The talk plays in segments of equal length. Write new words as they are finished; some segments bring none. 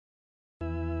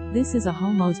This is a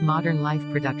Homo's Modern Life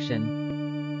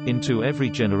production. Into every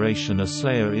generation a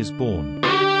Slayer is born.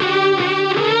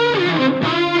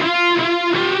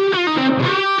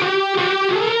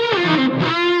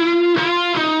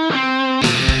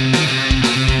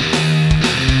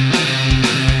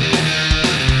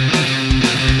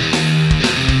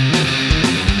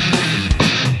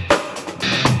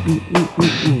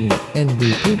 And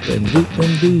do poop and doop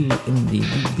and do and dee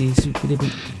dee soupy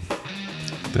dee.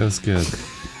 That was good.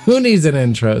 Who needs an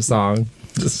intro song?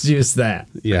 Just use that.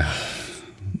 Yeah.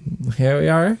 Here we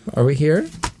are. Are we here?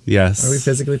 Yes. Are we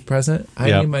physically present? I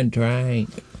Yep. need my drink.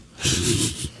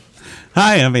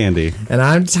 Hi, I'm Andy. And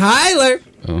I'm Tyler.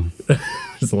 Oh.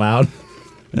 It's loud.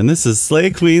 And this is Slay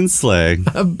Queen Slay.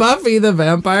 A Buffy the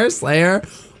Vampire Slayer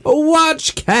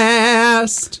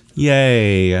Watchcast.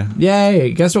 Yay.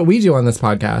 Yay. Guess what we do on this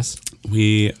podcast?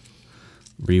 We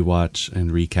rewatch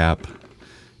and recap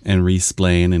and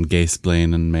resplain and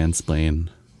gaysplain and mansplain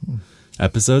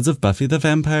episodes of Buffy the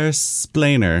Vampire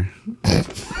Splainer.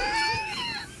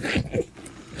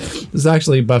 This is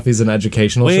actually Buffy's an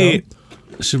educational Wait,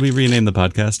 show. should we rename the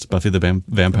podcast Buffy the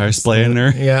Vampire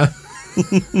Splainer? Yeah.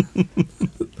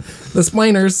 The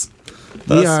Splainers.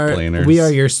 The Splainers. We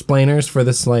are your splainers for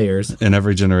the Slayers. In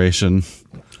every generation,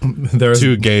 There's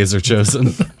two gays are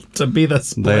chosen. to be the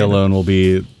splainer. They alone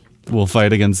will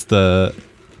fight against the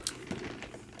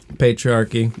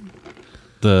Patriarchy.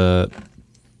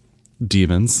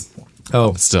 demons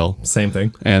Oh, still, same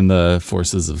thing. and the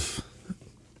forces of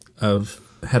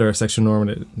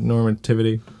Heterosexual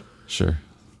normativity. sure.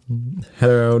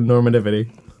 Heteronormativity.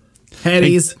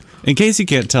 Headies. In case you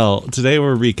can't tell, today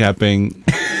we're recapping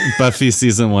Buffy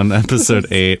Season 1, Episode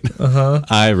 8,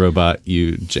 I, Robot,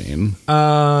 You, Jane.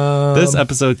 This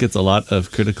episode gets a lot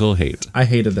of critical hate. I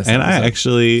hated this And episode. I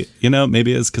actually,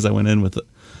 maybe it's because I went in with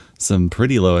some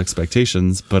pretty low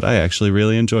expectations, but I actually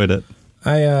really enjoyed it.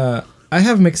 I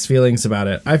have mixed feelings about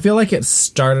it. I feel like it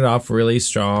started off really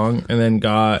strong and then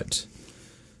got...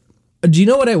 Do you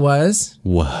know what it was?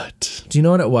 What? Do you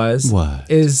know what it was? What?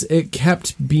 Is it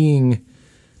kept being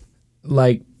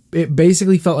like... It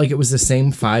basically felt like it was the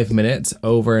same 5 minutes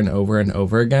over and over and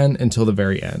over again until the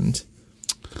very end.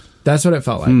 That's what it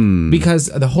felt like. Because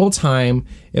the whole time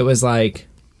it was like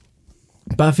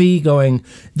Buffy going,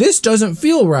 this doesn't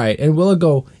feel right. And Willow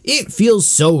go, it feels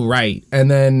so right.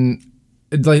 And then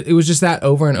like it was just that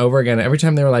over and over again. Every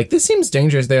time they were like, this seems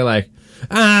dangerous. They're like,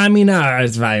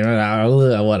 it's fine.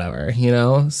 Whatever,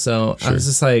 So I was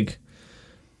just like,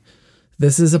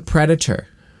 this is a predator.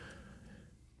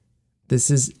 This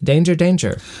is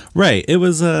danger. Right. It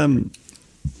was a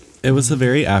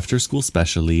very after school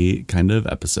special-y kind of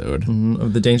episode.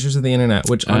 Of the dangers of the internet,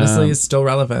 which honestly is still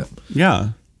relevant.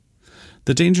 Yeah.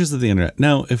 The dangers of the internet.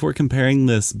 Now, if we're comparing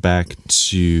this back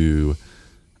to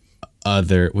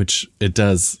which it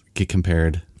does get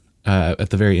compared at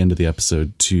the very end of the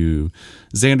episode to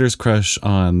Xander's crush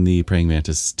on the praying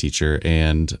mantis teacher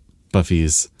and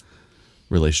Buffy's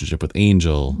relationship with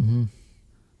Angel. Mm-hmm.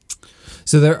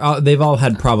 So they've all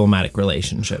had problematic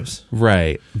relationships.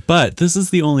 Right. But this is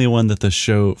the only one that the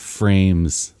show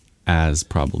frames as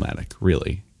problematic,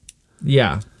 really.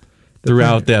 Yeah.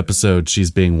 Throughout the episode,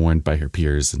 she's being warned by her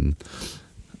peers and,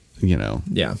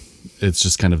 Yeah. it's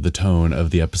just kind of the tone of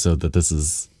the episode that this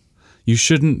is, you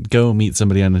shouldn't go meet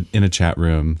somebody in a chat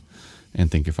room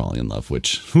and think you're falling in love,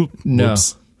 which, No.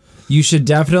 whoops. You should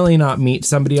definitely not meet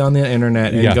somebody on the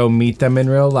internet and go meet them in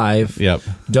real life. Yep.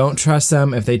 Don't trust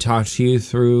them if they talk to you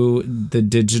through the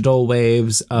digital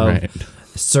waves of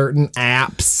certain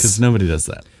apps. Because nobody does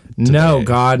that. No, today.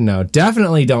 God, no.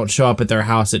 Definitely don't show up at their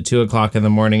house at 2:00 in the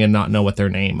morning and not know what their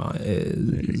name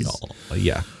is.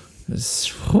 Yeah.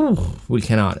 We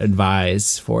cannot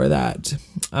advise for that.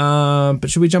 But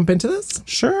should we jump into this?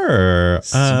 Sure.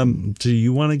 Do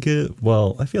you want to get,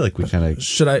 well, I feel like we kind of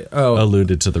Should I? Oh,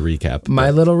 alluded to the recap. my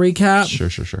but little recap.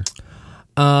 Sure.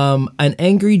 An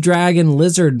angry dragon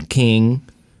lizard king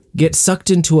gets sucked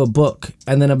into a book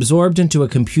and then absorbed into a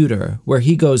computer where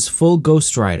he goes full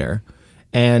Ghost Rider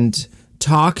and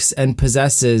talks and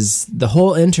possesses the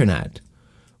whole internet,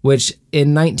 which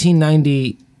in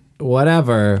 1990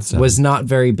 whatever was not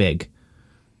very big.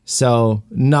 So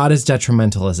not as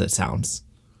detrimental as it sounds.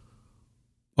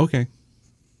 Okay.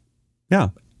 Yeah.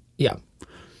 Yeah.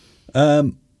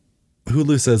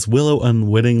 Hulu says Willow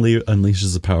unwittingly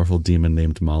unleashes a powerful demon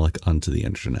named Moloch onto the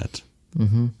internet.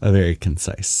 Mm-hmm. A very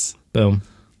concise Boom.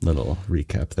 little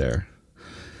recap there.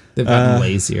 They've gotten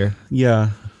lazier. Yeah.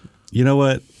 You know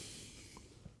what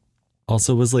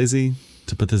also was lazy?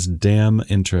 to put this damn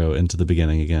intro into the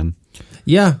beginning again.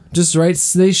 Yeah, just right.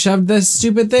 They shoved this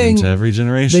stupid thing Into every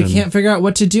generation. They can't figure out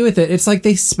what to do with it. It's like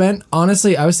they spent,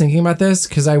 honestly, I was thinking about this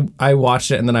because I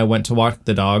watched it and then I went to walk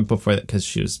the dog before because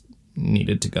she was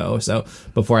needed to go. So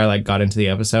before I like got into the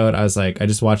episode, I was like, I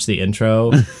just watched the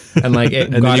intro and like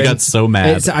it and then you got so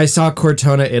mad. I saw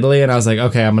Cortona, Italy, and I was like,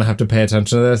 okay, I'm gonna have to pay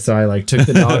attention to this. So I like took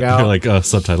the dog out. You're like, oh,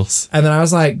 subtitles. And then I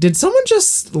was like, did someone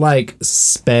just like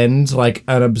spend like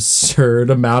an absurd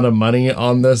amount of money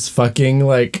on this fucking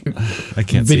like I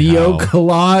can't video see how.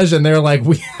 collage? And they're like,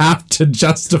 we have to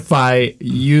justify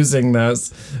using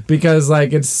this because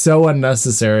like it's so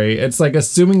unnecessary. It's like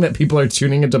assuming that people are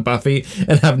tuning into Buffy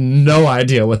and have no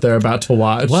idea what they're about to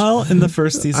watch. Well, in the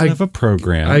first season of a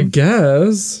program, I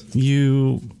guess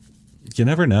you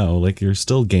never know. Like, you're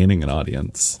still gaining an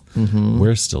audience.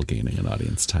 We're still gaining an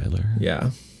audience, Tyler.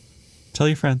 Yeah. Tell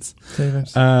your friends. Should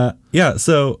Yeah,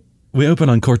 so we open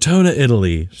on Cortona,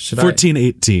 Italy,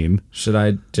 1418.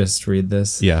 I just read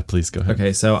this? Yeah, please go ahead.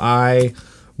 Okay, so I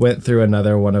went through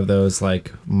another one of those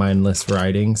like mindless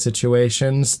writing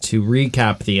situations to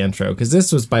recap the intro because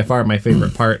this was by far my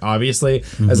favorite part, obviously,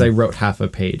 as I wrote half a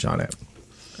page on it.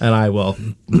 And I will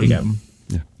begin.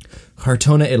 Yeah.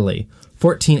 Cortona, Italy,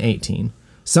 1418.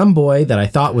 Some boy that I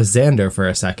thought was Xander for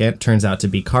a second, turns out to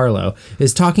be Carlo,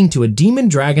 is talking to a demon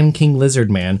dragon king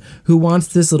lizard man who wants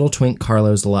this little twink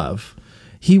Carlo's love.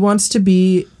 He wants to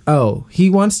be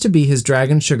his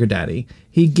dragon sugar daddy.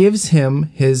 He gives him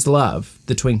his love,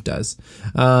 the twink does.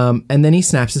 And then he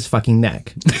snaps his fucking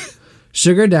neck.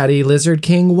 Sugar daddy, lizard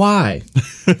king, why?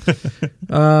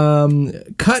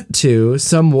 Cut to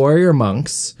some warrior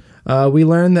monks. We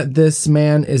learn that this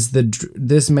man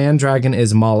dragon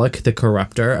is Moloch the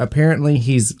Corruptor. Apparently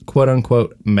he's quote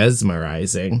unquote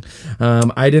mesmerizing.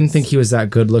 I didn't think he was that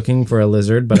good looking for a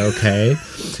lizard, but okay.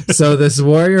 So this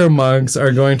warrior monks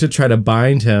are going to try to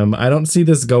bind him. I don't see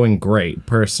this going great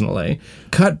personally.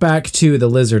 Cut back to the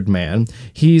lizard man.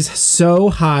 He's so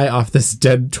high off this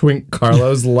dead twink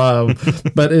Carlo's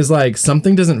love, but is like,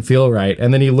 something doesn't feel right.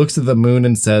 And then he looks at the moon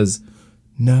and says,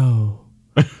 no.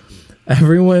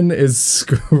 Everyone is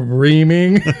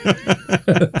screaming,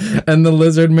 and the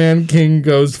Lizard Man King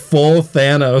goes full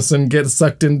Thanos and gets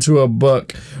sucked into a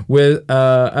book with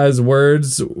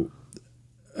words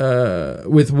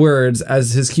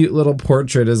as his cute little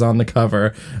portrait is on the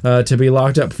cover, to be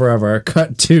locked up forever.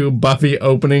 Cut to Buffy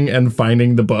opening and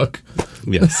finding the book.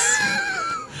 Yes.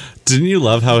 Didn't you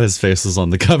love how his face was on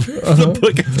the cover of the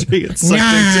book after he gets sucked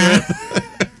into it?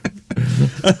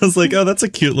 I was like, oh, that's a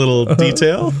cute little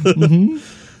detail.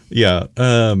 Yeah.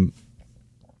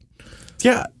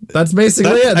 Yeah. That's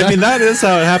basically it. I mean, that is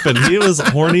how it happened. He was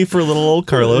horny for little old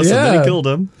Carlos, and then he killed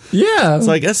him. Yeah.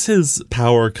 So I guess his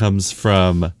power comes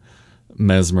from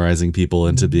mesmerizing people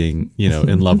into being,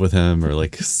 in love with him, or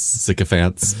like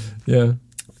sycophants. Yeah.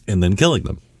 And then killing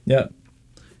them. Yeah.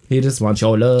 He just wants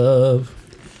your love.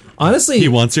 Honestly, he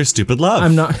wants your stupid love.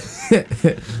 I'm not.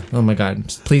 Oh my god!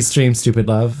 Please stream Stupid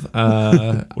Love.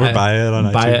 Or buy it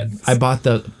on iTunes. I bought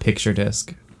the picture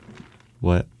disc.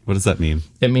 What does that mean?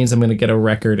 It means I'm going to get a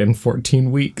record in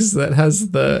 14 weeks that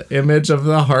has the image of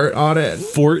the heart on it.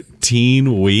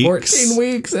 14 weeks. 14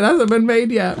 weeks. It hasn't been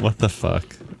made yet. What the fuck?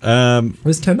 It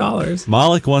was $10.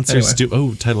 Moloch wants your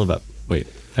title it up. Wait.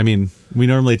 I mean, we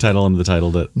normally title him the title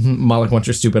that Moloch wants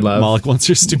your stupid love. Moloch wants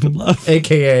your stupid love.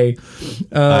 AKA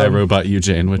I Robot You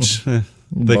Jane, which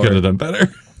they could have done better.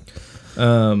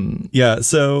 Yeah,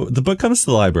 so the book comes to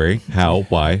the library. How?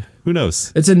 Why? Who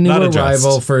knows? It's a new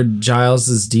arrival for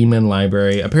Giles's demon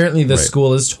library. Apparently the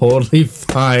school is totally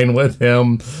fine with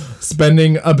him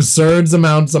spending absurd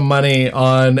amounts of money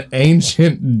on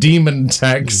ancient demon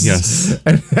texts. Yes.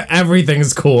 And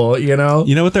everything's cool, You know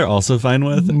what they're also fine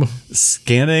with?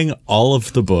 Scanning all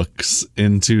of the books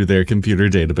into their computer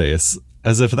database,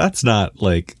 as if that's not,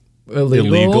 like,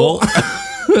 illegal.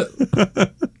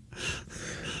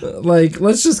 Like,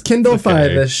 let's just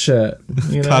Kindlefy this shit.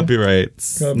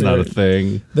 Copyright's not a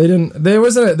thing. There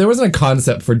wasn't a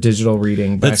concept for digital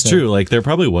reading back That's then. true. Like, there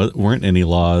probably weren't any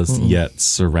laws yet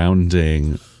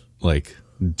surrounding, like,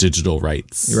 digital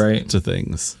rights to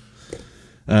things.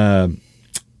 And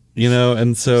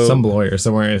so some lawyer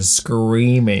somewhere is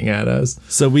screaming at us.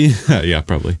 So we, yeah,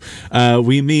 probably.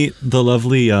 We meet the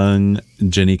lovely young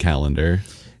Jenny Calendar.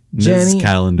 Ms.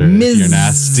 Calendar, if you're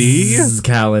nasty. Ms.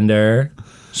 Calendar.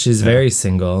 She's very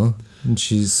single, and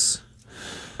she's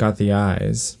got the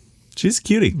eyes. She's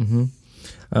cutie.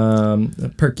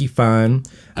 Perky fun.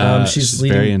 She's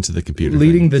very into the computer.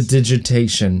 Leading things. the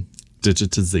digitization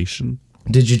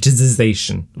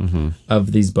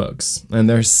of these books. And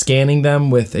they're scanning them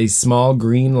with a small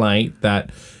green light that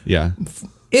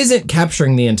isn't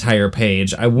capturing the entire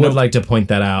page. I would like to point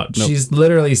that out. She's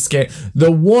literally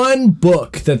the one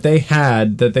book that they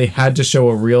had to show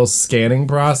a real scanning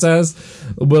process.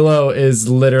 Willow is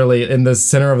literally in the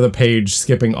center of the page,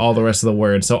 skipping all the rest of the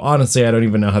words. So honestly, I don't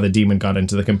even know how the demon got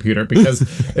into the computer, because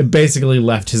it basically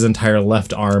left his entire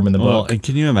left arm in the book. And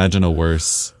can you imagine a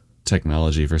worse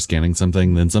technology for scanning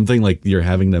something than something like you're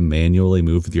having to manually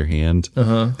move with your hand?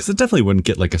 Because it definitely wouldn't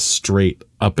get like a straight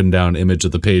up and down image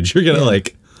of the page. You're gonna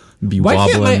like be Why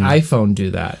wobbling. can't my iPhone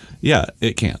do that? Yeah,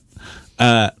 it can't.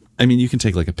 I mean, you can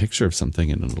take like a picture of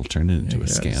something and it'll turn it into a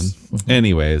scan.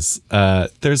 Anyways,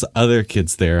 there's other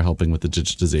kids there helping with the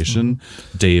digitization.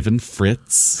 Dave and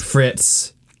Fritz.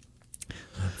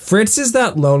 Fritz is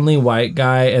that lonely white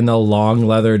guy in the long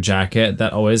leather jacket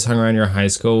that always hung around your high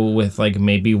school with like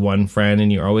maybe one friend, and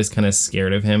you're always kind of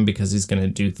scared of him because he's going to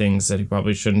do things that he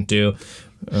probably shouldn't do.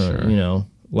 You know,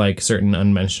 like certain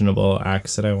unmentionable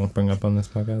acts that I won't bring up on this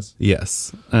podcast.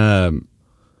 Yes.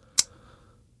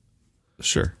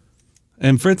 Sure.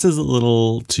 And Fritz is a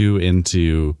little too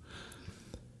into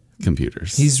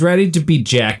computers. He's ready to be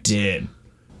jacked in.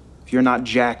 If you're not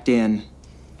jacked in,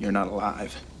 you're not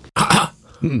alive.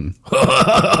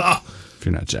 If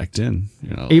you're not jacked in,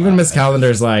 you're not Even alive. Miss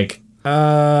Calendar's like,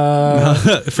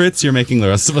 Fritz, you're making the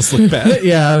rest of us look bad.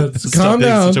 yeah, calm being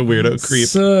down. such a weirdo creep.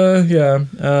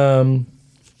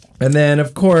 And then,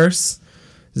 of course,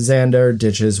 Xander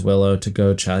ditches Willow to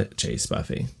go chase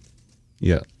Buffy.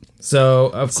 Yeah. So,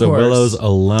 of So course. Willow's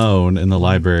alone in the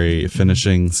library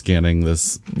finishing scanning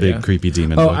this big creepy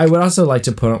demon book. I would also like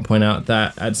to point out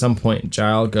that at some point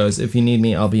Giles goes, "If you need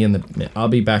me, I'll be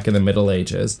back in the Middle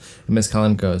Ages." And Miss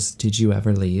Cullen goes, "Did you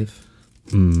ever leave?"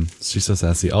 She's so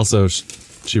sassy. Also,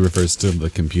 she refers to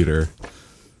the computer.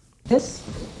 This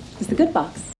is the good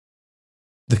box.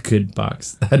 The good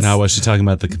box. That's, Now, was she talking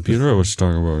about the computer or was she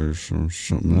talking about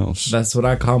something else? that's what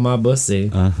I call my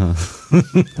bussy.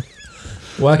 It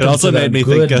Welcome also to the made me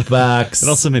good think. box. It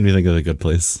also made me think of The Good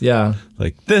Place. Yeah.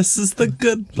 Like, this is the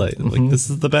good plate. Like, this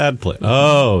is the bad plate.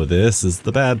 Oh, this is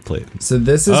the bad plate. So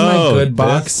this is my Oh, good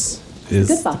box. Is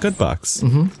Good the box. good box.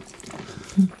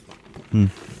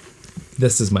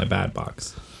 This is my bad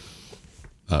box.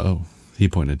 Oh, he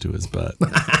pointed to his butt.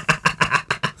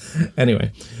 Anyway,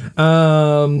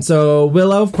 so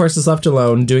Willow, of course, is left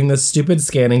alone doing this stupid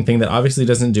scanning thing that obviously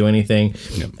doesn't do anything.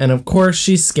 Yep. And of course,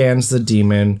 she scans the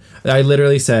demon. I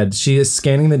literally said she is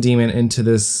scanning the demon into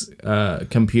this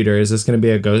computer. Is this going to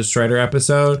be a Ghost Rider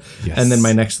episode? Yes. And then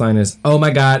my next line is, "Oh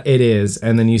my God, it is."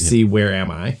 And then you see, "Where am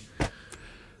I?"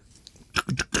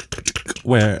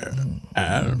 Where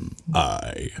am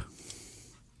I?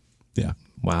 Yeah.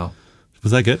 Wow.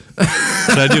 Was that good?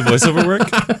 Did I do voiceover work?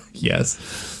 Yes.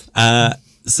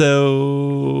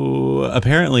 So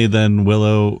apparently then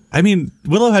Willow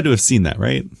had to have seen that,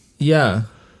 right? Yeah.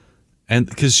 And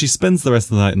because she spends the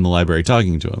rest of the night in the library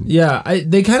talking to him. Yeah.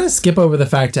 They kind of skip over the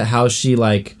fact of how she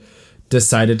like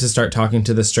decided to start talking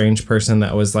to the strange person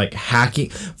that was like hacking.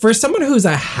 For someone who's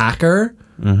a hacker,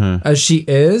 as she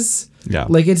is, Yeah.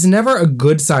 like it's never a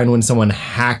good sign when someone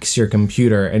hacks your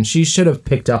computer, and she should have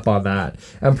picked up on that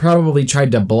and probably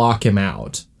tried to block him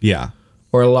out Yeah.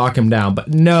 or lock him down. But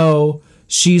no,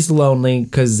 she's lonely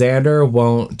because Xander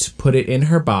won't put it in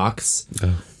her box.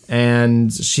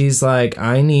 And she's like,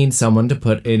 I need someone to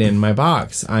put it in my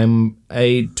box. I'm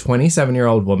a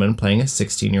 27-year-old woman playing a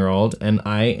 16-year-old, and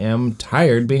I am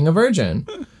tired being a virgin.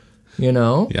 You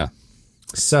know? Yeah.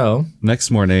 So Next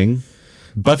morning,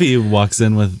 Buffy walks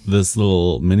in with this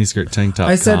little miniskirt tank top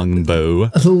I said- combo.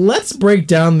 let's break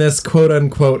down this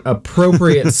quote-unquote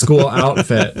appropriate school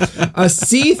outfit. A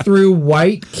see-through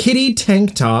white kitty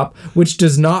tank top, which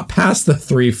does not pass the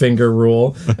 3-finger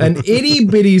rule, an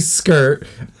itty-bitty skirt,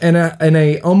 and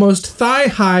a almost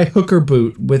thigh-high hooker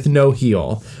boot with no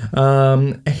heel.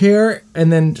 Hair,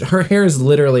 and then her hair is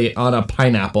literally on a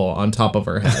pineapple on top of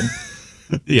her head.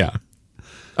 Yeah.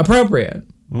 Appropriate.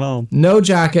 Well, No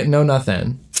jacket, no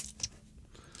nothing.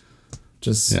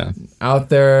 Just out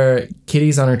there,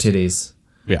 kitties on her titties.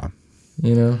 yeah.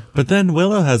 You know? But then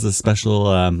Willow has a special,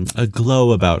 a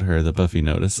glow about her that Buffy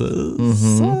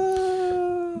notices.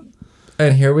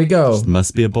 And here we go.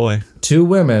 Must be a boy. 2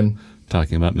 women.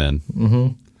 Talking about men.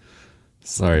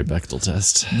 Sorry, Bechdel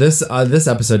test. This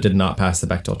episode did not pass the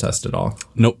Bechdel test at all.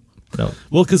 Nope. No.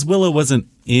 Well, because Willow wasn't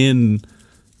in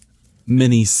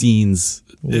many scenes.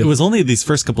 It was only these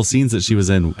first couple scenes that she was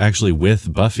in actually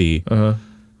with Buffy. And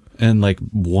and like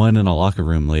one in a locker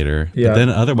room later. Yeah. But then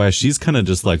otherwise, she's kind of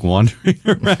just like wandering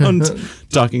around,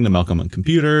 talking to Malcolm on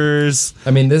computers.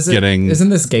 I mean, Getting- isn't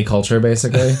this gay culture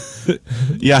basically?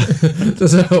 Yeah.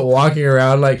 Just walking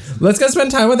around like, let's go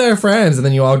spend time with our friends, and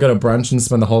then you all go to brunch and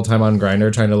spend the whole time on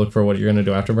Grindr trying to look for what you're going to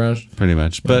do after brunch. Pretty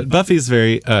much. But Buffy's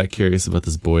very curious about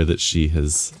this boy that she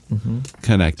has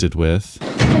connected with.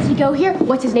 Does he go here?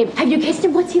 What's his name? Have you kissed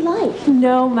him? What's he like?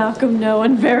 No, Malcolm, no,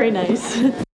 and very nice.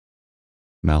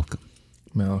 Malcolm.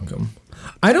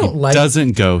 I don't like.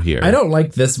 Doesn't go here. I don't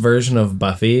like this version of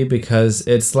Buffy because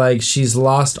it's like she's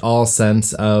lost all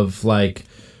sense of like,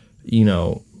 you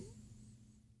know,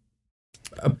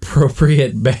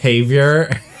 appropriate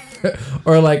behavior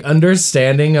or like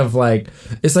understanding of like,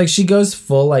 it's like she goes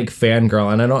full like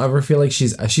fangirl, and I don't ever feel like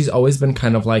she's always been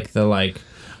kind of like the like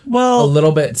a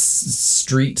little bit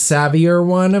street savvier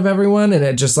one of everyone, and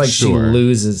it just like she Sure.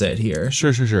 loses it here.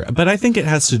 Sure. But I think it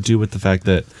has to do with the fact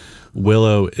that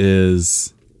Willow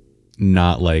is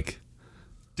not like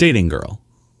dating girl,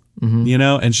 you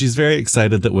know, and she's very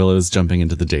excited that Willow is jumping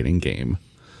into the dating game.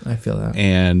 I feel that.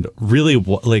 And really,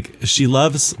 like, she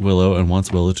loves Willow and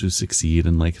wants Willow to succeed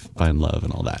and like find love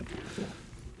and all that.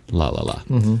 La la la.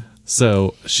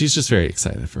 So she's just very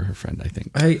excited for her friend, I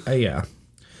think. Yeah.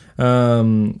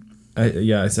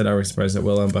 I said I was surprised that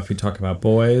Willow and Buffy talk about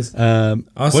boys. What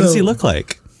does he look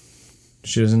like?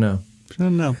 She doesn't know. I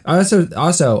don't know.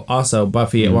 Also,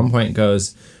 Buffy at one point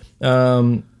goes,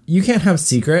 "You can't have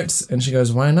secrets," and she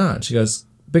goes, "Why not?" She goes,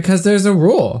 "Because there's a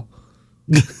rule."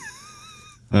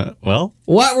 Well,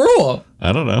 What rule?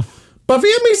 I don't know.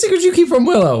 Buffy, how many secrets you keep from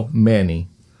Willow? Many,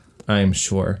 I'm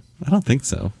sure. I don't think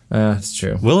so. That's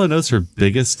true. Willow knows her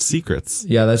biggest secrets.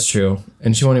 Yeah, that's true.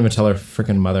 And she won't even tell her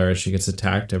freaking mother as she gets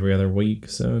attacked every other week,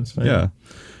 so it's fine.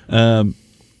 Yeah.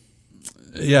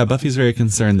 Yeah, Buffy's very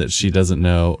concerned that she doesn't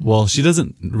know. Well, she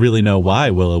doesn't really know why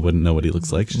Willow wouldn't know what he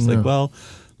looks like. She's like, well,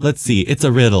 let's see. It's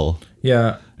a riddle.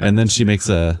 Yeah. And then she makes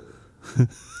a...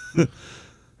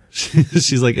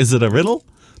 She's like, is it a riddle?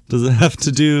 Does it have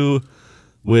to do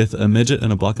with a midget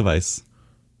and a block of ice?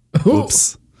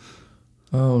 Oops.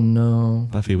 Oh, no.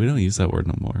 Buffy, we don't use that word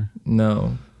no more.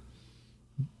 No.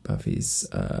 Buffy's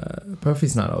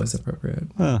not always appropriate.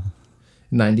 Huh.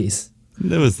 90s.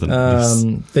 It was the nice.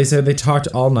 They said they talked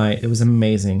all night. It was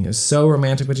amazing. It was so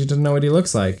romantic, but you didn't know what he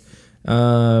looks like.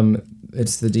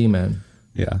 It's the demon.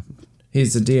 Yeah.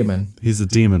 He's a demon. He's a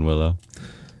demon, Willow.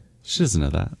 She doesn't know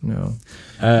that. No.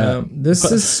 This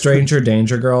is Stranger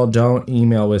Danger Girl. Don't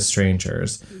email with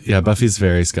strangers. Yeah, Buffy's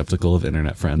very skeptical of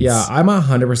internet friends. Yeah, I'm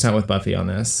 100% with Buffy on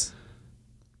this.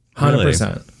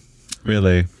 100%.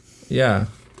 Really? Yeah.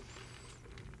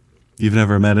 You've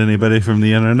never met anybody from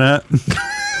the internet?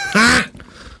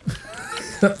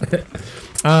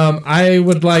 I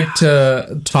would like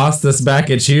to toss this back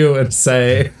at you and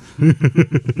say,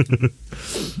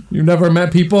 you've never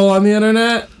met people on the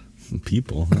internet?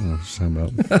 People. I don't know what you're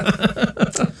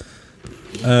talking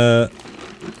about.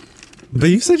 But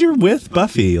you said you're with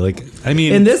Buffy. Like, I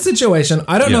mean... In this situation,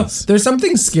 I don't know. There's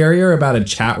something scarier about a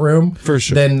chat room For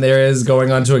sure. than there is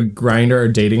going onto a Grindr or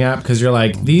dating app, because you're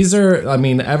like, these are, I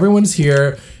mean, everyone's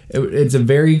here. It's a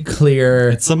very clear...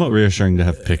 It's somewhat reassuring to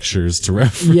have pictures to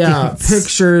reference. Yeah,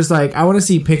 pictures. Like, I want to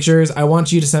see pictures. I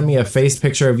want you to send me a face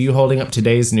picture of you holding up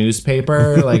today's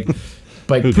newspaper. Like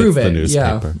Who prove gets it. the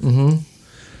newspaper? Yeah.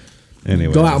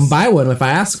 Anyways. Go out and buy one if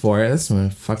I ask for it. That's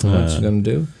what fucking what you're going to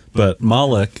do. But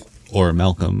Moloch, or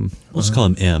Malcolm, we'll just call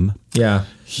him M, Yeah.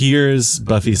 hears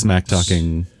Buffy smack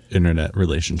talking internet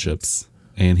relationships.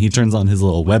 And he turns on his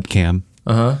little webcam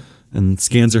and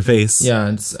scans her face.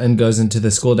 Yeah, and goes into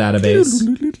the school database.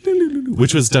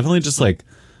 Which was definitely just like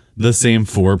the same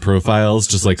 4 profiles,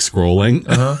 just like scrolling.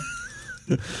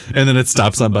 And then it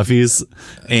stops on Buffy's.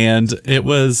 And it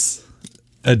was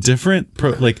a different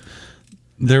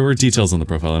there were details on the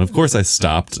profile. And of course I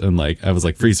stopped and like I was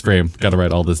like, freeze frame, gotta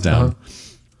write all this down.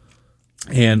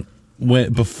 And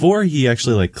before he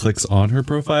actually like clicks on her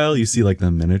profile, you see like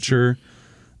the miniature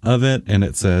of it, and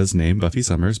it says name Buffy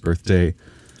Summers, birthday.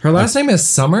 Her last name is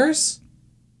Summers?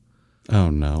 Oh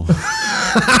no.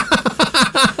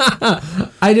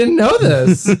 I didn't know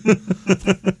this.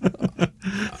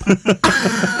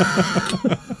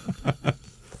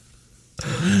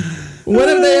 When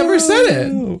have they ever said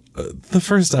it? The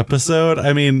first episode.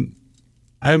 I mean,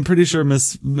 I'm pretty sure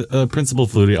Miss Principal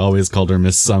Flutie always called her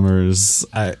Miss Summers.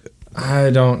 I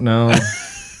don't know. I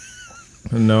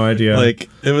have no idea. Like,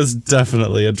 it was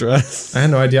definitely addressed. I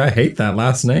had no idea. I hate that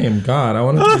last name. God, I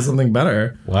want it to be something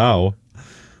better. Wow.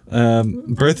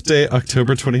 Birthday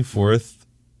October 24th,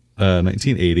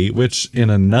 1980, which in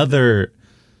another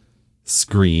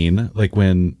screen, like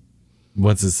when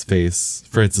what's his face?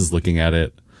 Fritz is looking at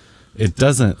it. It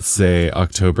doesn't say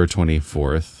October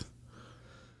 24th.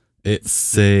 It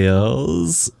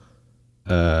says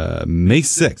May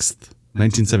 6th,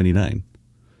 1979.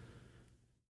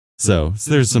 So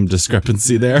there's some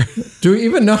discrepancy there. Do we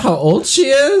even know how old she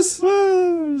is?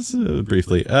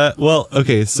 Briefly. Well,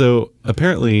 okay, so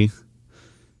apparently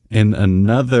in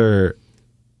another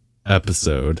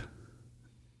episode,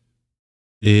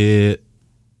 it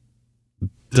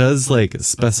does like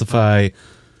specify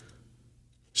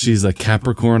she's a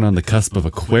Capricorn on the cusp of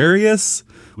Aquarius,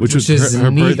 which was is her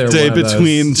neither birthday one of those.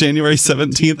 between January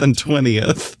 17th and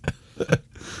 20th.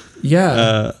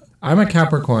 Yeah. I'm a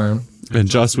Capricorn. And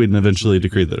Joss Whedon eventually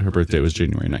decreed that her birthday was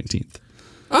January 19th.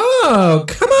 Oh,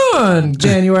 come on,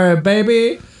 January,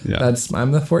 baby. Yeah.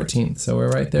 I'm the 14th, so we're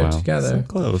right there together. So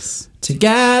close.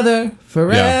 Together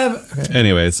forever. Yeah. Okay.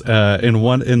 Anyways, in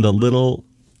the little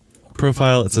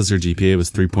profile, it says her GPA was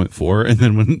 3.4, and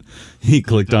then when he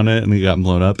clicked on it and he got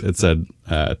blown up, it said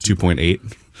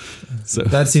 2.8. So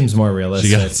That seems more she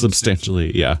realistic. got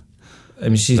substantially, yeah. I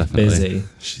mean, she's Definitely.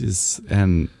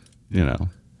 busy.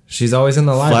 She's always in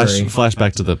the library. Flash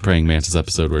back to the praying mantis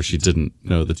episode where she didn't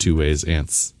know the two ways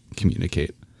ants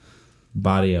communicate.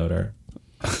 Body odor.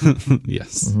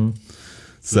 Yes. Mm-hmm.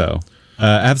 So,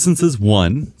 absence is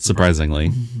 1,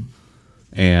 surprisingly,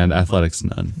 and athletics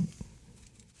none.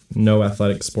 No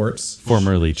athletic sports.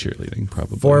 Formerly cheerleading,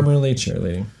 probably. Formerly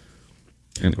cheerleading.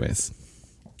 Anyways.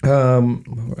 I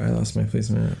lost my place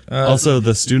a minute. Also,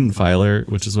 the student filer,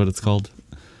 which is what it's called,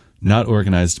 not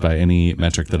organized by any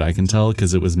metric that I can tell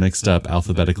because it was mixed up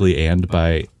alphabetically and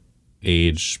by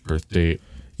age, birth date.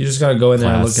 You just got to go in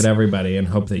there and Class. look at everybody and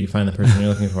hope that you find the person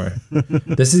you're looking for.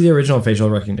 This is the original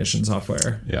facial recognition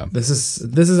software. Yeah. This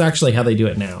is actually how they do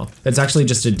it now. It's actually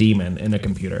just a daemon in a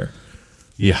computer.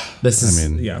 Yeah.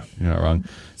 Yeah. You're not wrong.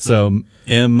 So,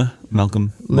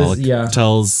 Malcolm Moloch, yeah.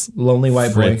 tells Lonely white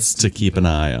boy. Fritz to keep an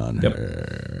eye on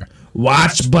her.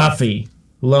 Watch Buffy.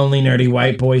 Lonely nerdy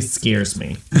white boy scares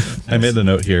me. I made a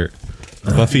note here.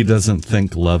 Buffy doesn't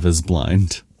think Love is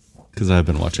Blind because I've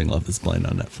been watching Love is Blind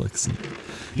on Netflix.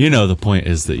 And the point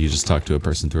is that you just talk to a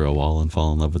person through a wall and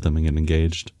fall in love with them and get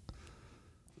engaged.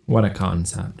 What a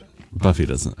concept. Buffy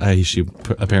doesn't. She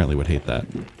apparently would hate that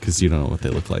because you don't know what they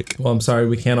look like. Well, I'm sorry,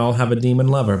 we can't all have a demon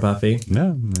lover, Buffy.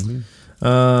 No, maybe.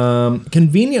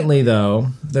 Conveniently, though,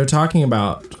 they're talking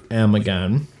about M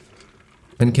again.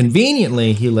 And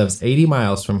conveniently, he lives 80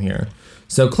 miles from here.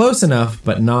 So close enough,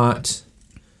 but not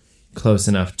close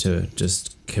enough to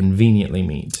just conveniently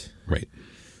meet. Right.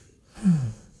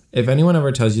 If anyone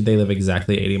ever tells you they live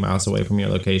exactly 80 miles away from your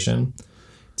location,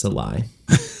 it's a lie.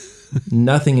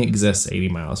 Nothing exists 80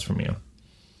 miles from you.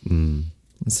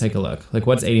 Let's take a look. Like,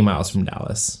 what's 80 miles from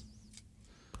Dallas?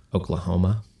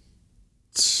 Oklahoma?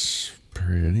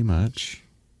 Pretty much.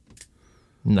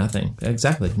 Nothing.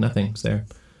 Exactly. Nothing's there.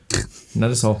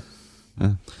 Not a soul.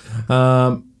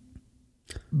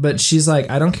 But she's like,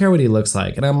 I don't care what he looks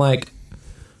like. And I'm like,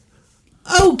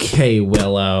 okay,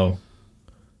 Willow.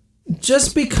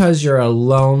 Just because you're a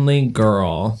lonely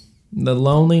girl, the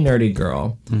lonely nerdy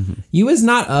girl, you is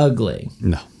not ugly.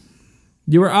 No.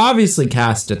 You were obviously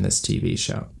cast in this TV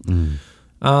show.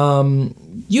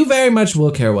 You very much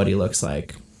will care what he looks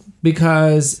like.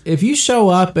 Because if you show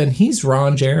up and he's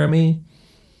Ron Jeremy,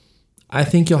 I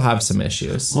think you'll have some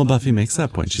issues. Well, Buffy makes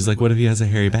that point. She's like, what if he has a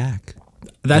hairy back?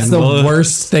 That's and the Willow-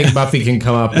 worst thing Buffy can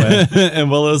come up with.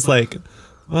 And Willow's like,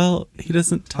 well, he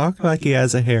doesn't talk like he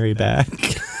has a hairy back.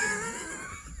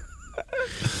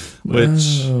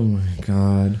 Which, Oh my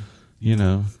God.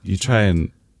 you try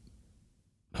and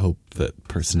hope that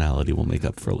personality will make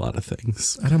up for a lot of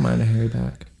things. I don't mind a hairy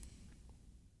back.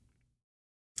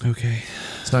 Okay.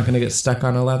 It's not going to get stuck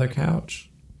on a leather couch.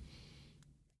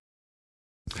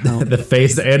 The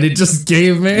face that Andy just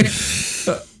gave me.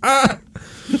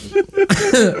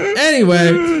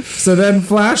 Anyway, so then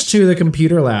flash to the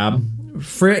computer lab.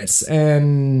 Fritz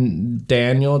and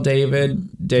Daniel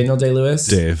Day-Lewis.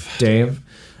 Dave.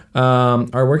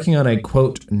 Are working on a,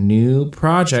 quote, new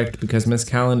project because Miss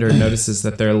Calendar notices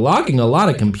that they're logging a lot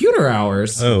of computer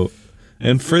hours. Oh,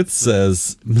 and Fritz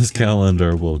says Miss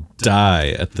Calendar will die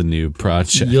at the new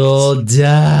project. You'll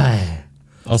die.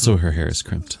 Also, her hair is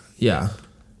crimped. Yeah.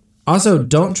 Also,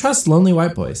 don't trust lonely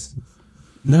white boys.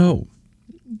 No.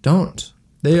 Don't.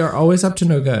 They are always up to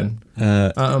no good.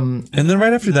 And then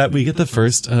right after that, we get the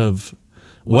first of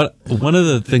one of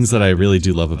the things that I really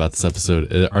do love about this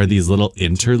episode are these little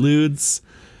interludes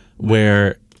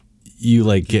where you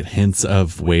like get hints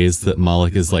of ways that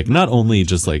Moloch is like not only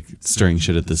just like stirring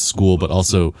shit at this school, but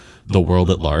also the world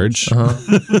at large. Proving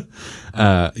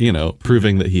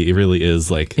that he really is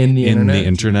like In the internet.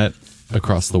 internet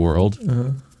across the world.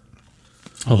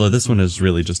 Although this one is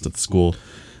really just at the school.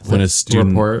 When a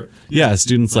student, report. yeah, a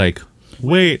student's like,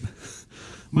 wait,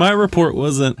 my report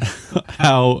wasn't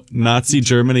how Nazi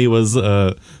Germany was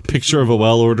a picture of a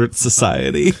well-ordered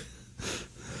society.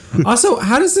 Also,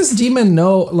 how does this demon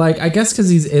know? Like, I guess because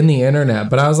he's in the internet,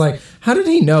 but I was like, how did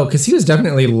he know? Because he was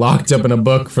definitely locked up in a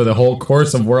book for the whole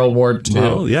course of World War II.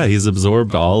 Well, yeah, he's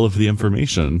absorbed all of the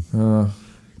information.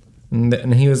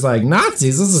 And he was like,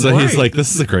 Nazis, this is So great. he's like,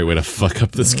 this is a great way to fuck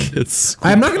up this kid's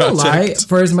I'm not going to lie, project.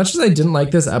 for as much as I didn't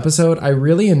like this episode, I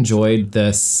really enjoyed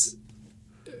this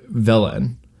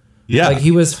villain. Yeah, Like,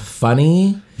 he was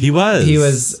funny. he was. He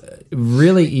was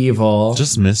really evil.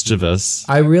 just mischievous.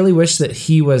 I really wish that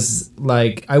he was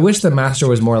like, I wish the master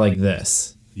was more like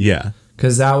this, Yeah.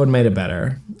 because that would made it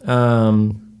better.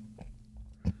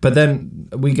 But then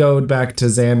we go back to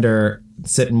Xander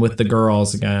sitting with the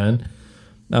girls again,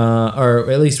 or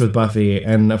at least with Buffy,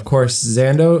 and of course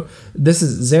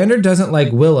Xander doesn't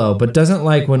like Willow, but doesn't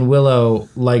like when Willow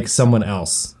likes someone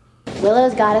else.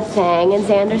 Willow's got a thing, and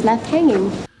Xander's left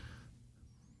hanging.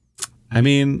 I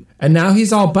mean, And now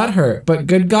he's all butthurt. But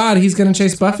good God, he's gonna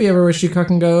chase Buffy everywhere she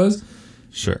fucking goes,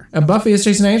 sure. and Buffy is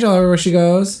chasing Angel everywhere she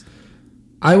goes.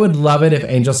 I would love it if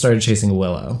Angel started chasing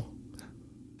Willow.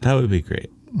 That would be great.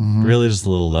 Really just a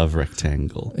little love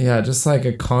rectangle. Yeah, just like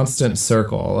a constant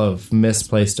circle of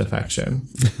misplaced affection.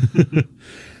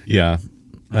 Yeah.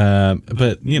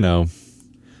 But, you know,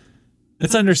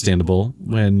 it's understandable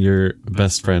when your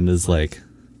best friend is like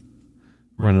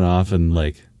running off and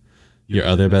like your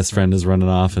other best friend is running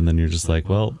off, and then you're just like,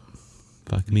 well,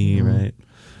 fuck me, right?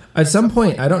 At some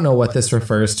point, I don't know what this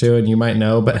refers to, and you might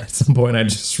know, but at some point I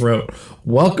just wrote,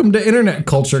 "Welcome to internet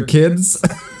culture, kids."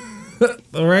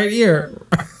 Right here.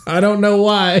 I don't know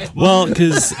why. Well,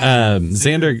 because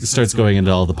Xander starts going into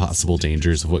all the possible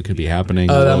dangers of what could be happening.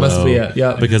 Oh, that must be it,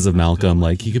 yep. Because of Malcolm.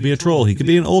 Like, he could be a troll. He could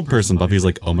be an old person. Buffy's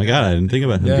like, oh my God, I didn't think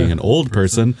about him Yeah. being an old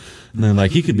person. And then,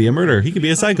 like, he could be a murderer. He could be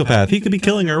a psychopath. He could be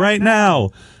killing her right now.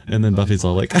 And then Buffy's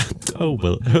all like, oh,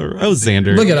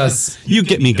 Xander. Look at us. You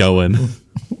get me going.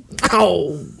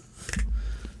 Ow.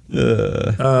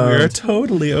 We're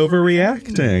totally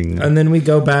overreacting. And then we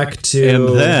go back to And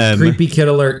then- Creepy Kid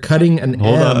Alert cutting an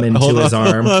Hold M on, into hold his on,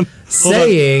 arm, hold on.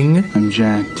 saying, I'm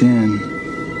jacked in.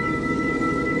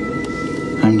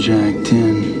 I'm jacked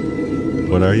in.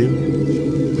 What are you?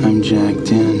 I'm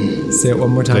jacked in. say it one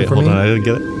more time Wait, for hold me. on. I didn't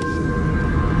get it.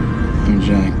 I'm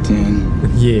jacked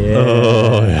in. Yeah.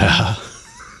 Oh, yeah.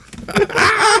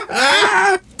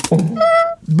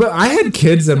 But I had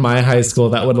kids in my high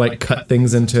school that would like cut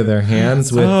things into their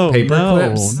hands with Oh, paper no,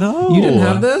 clips. no. You didn't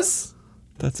have this?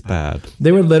 That's bad.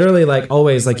 They would literally like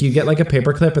always like you get like a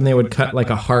paper clip and they would cut like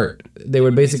a heart. They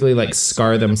would basically like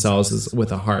scar themselves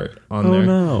with a heart on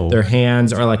no. their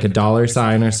hands or like a dollar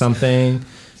sign or something.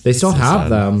 They still have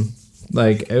sad. them.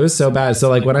 Like it was so bad. So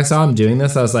like when I saw him doing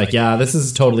this, I was like, yeah, this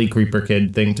is totally Creeper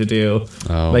Kid thing to do.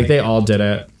 Oh. Like they all did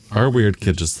it. Our weird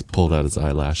kid just pulled out his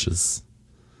eyelashes.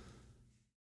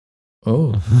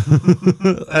 Oh,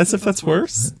 As if that's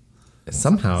worse.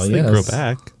 somehow, They yes. grow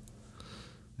back.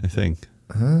 I think.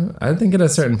 I think at a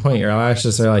certain point, your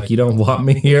eyelashes are like, you don't want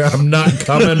me here. I'm not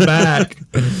coming back.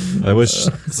 I wish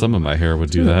some of my hair would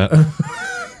do that.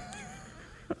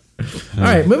 All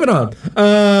right, moving on.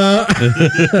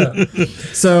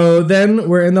 So then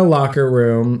we're in the locker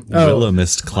room. Willow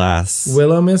missed class.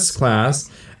 Willow missed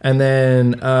class. And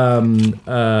then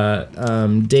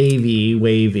Davy,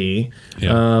 Wavy,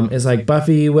 Yeah. is like,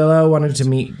 Buffy, Willow wanted to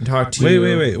meet and talk to you.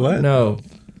 Wait, what? No.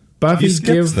 Buffy You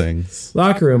skipped give things.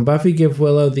 locker room. Buffy give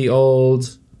Willow the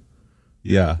old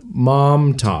Yeah.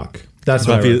 mom talk. That's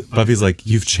what I wrote. Buffy's like,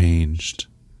 you've changed.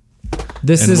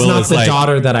 This and is not Willow's the like-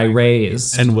 daughter that I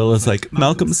raised. And Willow's like,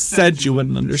 Malcolm said you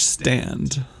wouldn't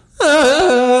understand.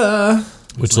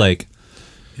 Which, like,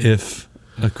 if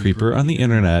a creeper on the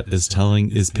internet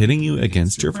is pitting you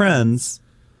against your friends,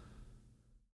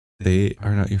 they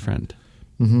are not your friend.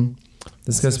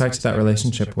 This goes back to that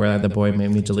relationship where the boy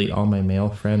made me delete all my male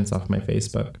friends off my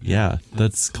Facebook. Yeah,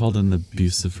 that's called an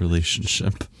abusive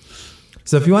relationship.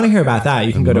 So if you want to hear about that,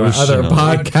 you can go to our other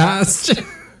Emotionally. podcast.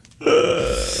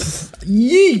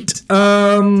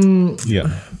 Yeet.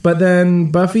 Yeah. But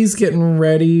then Buffy's getting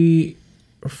ready.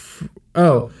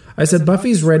 I said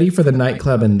Buffy's ready for the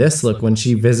nightclub in this look when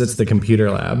she visits the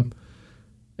computer lab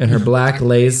in her black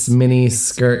lace mini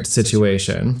skirt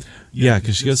situation. Yeah,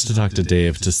 because she goes to talk to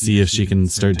Dave to see if she can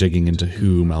start digging into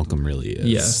who Malcolm really is.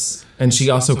 Yes. And she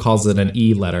also calls it an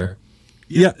E letter.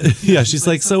 Yeah, yeah. She's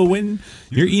like, so when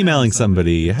you're emailing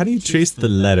somebody, how do you trace the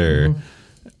letter,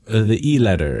 the E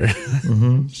letter?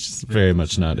 She's very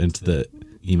much not into the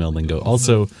email lingo.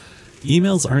 Also,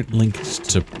 emails aren't linked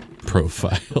to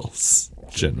profiles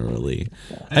generally.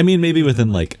 I mean, maybe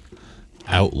within like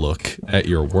Outlook at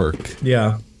your work.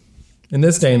 Yeah. In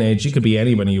this day and age, you could be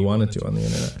anybody you wanted to on the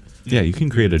internet. Yeah, you can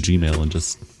create a Gmail and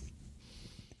just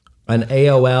An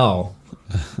AOL,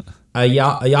 a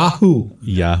Yahoo,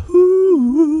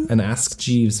 an Ask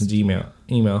Jeeves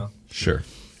email. Sure.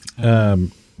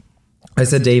 I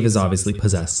said Dave is obviously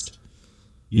possessed.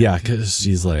 Yeah, because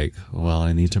she's like, well,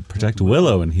 I need to protect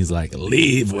Willow. And he's like,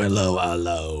 leave Willow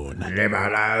alone. Leave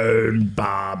alone,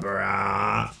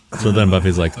 Barbara. So then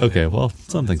Buffy's like, okay, well,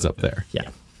 something's up there. Yeah.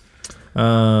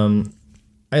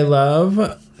 I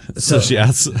love... So she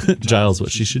asks Giles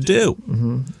what she should do.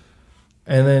 Mm-hmm.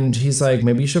 And then he's like,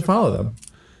 maybe you should follow them.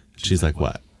 She's like,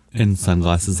 what? In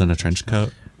sunglasses and a trench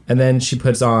coat? And then she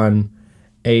puts on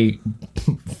a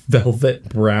velvet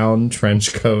brown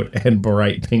trench coat and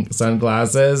bright pink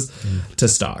sunglasses to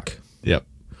stalk. Yep.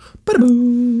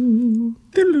 Ba-da-boo.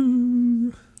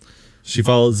 She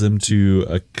follows him to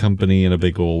a company in a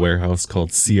big old warehouse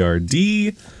called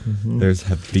CRD. Mm-hmm. There's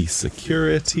heavy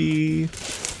security.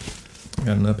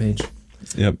 Got another page.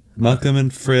 Yep. Malcolm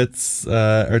and Fritz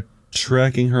are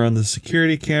tracking her on the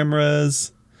security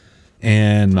cameras.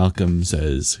 And Malcolm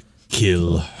says,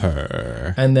 kill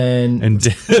her. And then and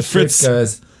Fritz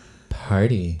goes,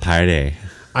 party. Party.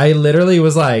 I literally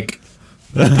was like,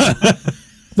 the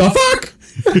fuck?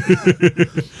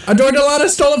 Adore Delana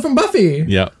stole it from Buffy.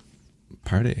 Yep.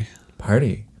 Party.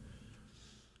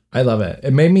 I love it.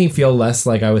 It made me feel less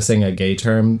like I was saying a gay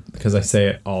term because I say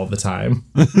it all the time.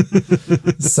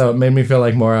 So it made me feel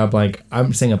like more of like,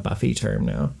 I'm saying a Buffy term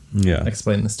now. Yeah. I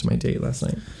explained this to my date last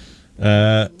night.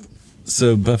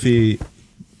 So Buffy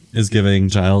is giving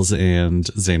Giles and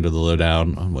Xander the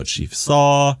lowdown on what she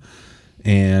saw.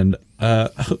 And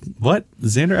what?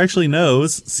 Xander actually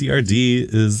knows CRD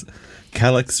is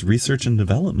Calyx Research and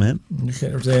Development.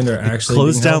 Xander actually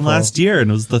closed down last year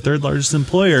and was the third largest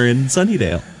employer in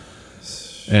Sunnydale.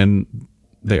 And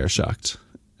they are shocked.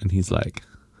 And he's like,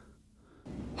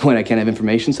 When I can't have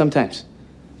information sometimes.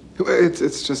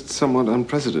 It's just somewhat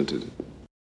unprecedented.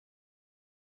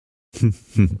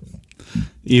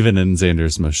 even in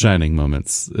Xander's most shining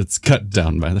moments, it's cut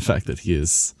down by the fact that he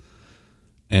is,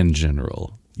 in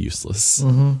general, useless.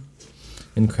 Mm-hmm.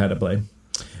 Incredibly.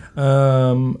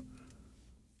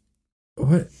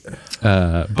 What?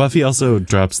 Buffy also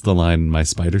drops the line, my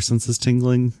spider sense is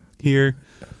tingling here,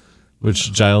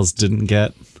 which Giles didn't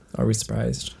get. Are we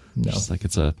surprised? No. Just like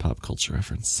it's a pop culture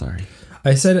reference. Sorry.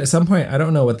 I said at some point, I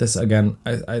don't know what this, again,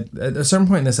 I at a certain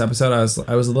point in this episode, I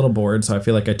was a little bored, so I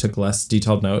feel like I took less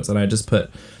detailed notes, and I just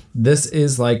put, this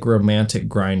is like romantic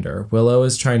Grinder. Willow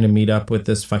is trying to meet up with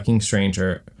this fucking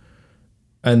stranger,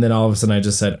 and then all of a sudden I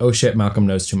just said, oh shit, Malcolm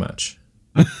knows too much.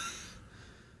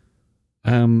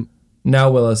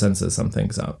 Now Willow senses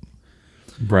something's up.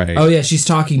 Right. Oh yeah, she's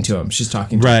talking to him.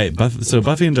 Right. So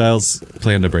Buffy and Giles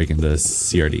plan to break into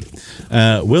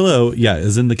CRD. Willow,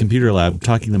 is in the computer lab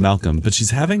talking to Malcolm, but she's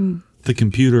having the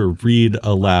computer read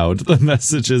aloud the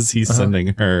messages he's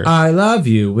sending her. I love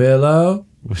you, Willow.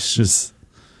 Which is...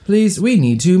 Please, we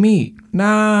need to meet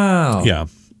now. Yeah.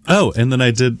 Oh, and then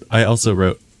I also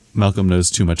wrote, Malcolm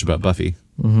knows too much about Buffy.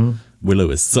 Mm-hmm.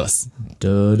 Willow is sus.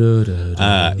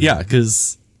 Yeah,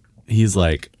 because he's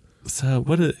like, so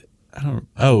what did...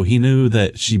 he knew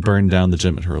that she burned down the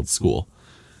gym at her old school.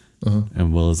 Uh-huh.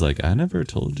 And Will is like, I never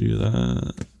told you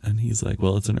that. And he's like,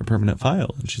 well, it's in her permanent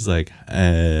file. And she's like,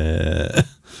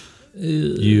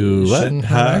 you shouldn't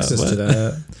have access to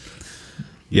that.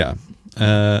 Yeah.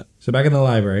 So back in the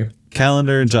library.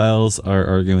 Calendar and Giles are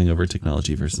arguing over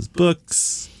technology versus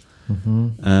books.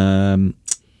 Mm-hmm.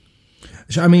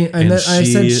 I mean,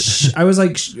 I was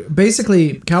like,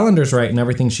 basically, Calendar's right in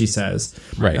everything she says.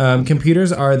 Right.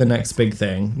 Computers are the next big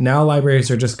thing. Now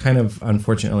libraries are just kind of,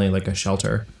 unfortunately, like a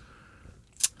shelter.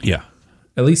 Yeah.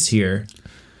 At least here.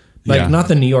 Not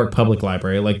the New York Public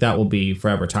Library. Like, that will be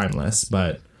forever timeless.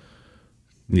 But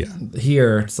yeah,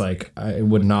 here, it's like, I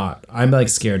would not. I'm, like,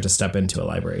 scared to step into a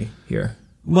library here.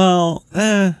 Well,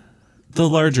 the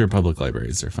larger public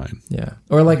libraries are fine. Yeah.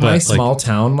 Or my small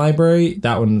town library,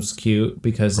 that one's cute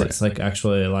because it's like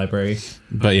actually a library.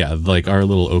 But yeah, like our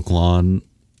little Oak Lawn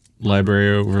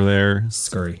library over there.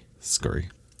 Scurry.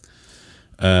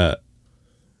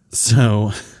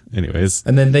 So anyways.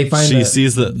 And then they find she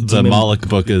sees that the Moloch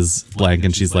book is blank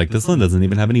and she's like, this one doesn't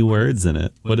even have any words in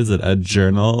it. What is it? A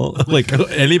journal? Like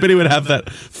anybody would have that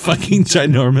fucking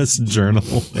ginormous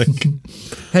journal. Like,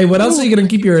 hey, what else are you going to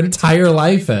keep your entire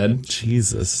life in?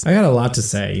 Jesus. I got a lot to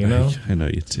say, you know? I know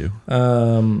you too.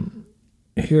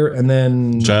 Here, and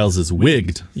then... Giles is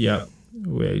wigged. Yep.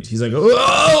 Wait, he's like,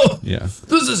 oh! Yeah.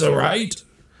 This isn't right.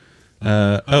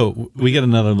 We get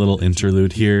another little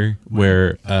interlude here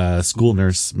where a school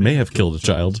nurse may have killed a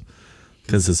child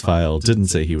because his file didn't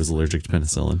say he was allergic to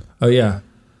penicillin. Oh, yeah.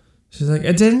 She's like,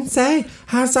 it didn't say.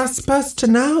 How's I supposed to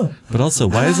know? But also,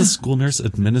 why is a school nurse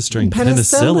administering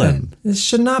penicillin? It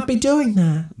should not be doing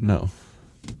that. No.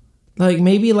 Like,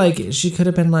 maybe, like, she could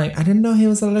have been like, I didn't know he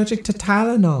was allergic to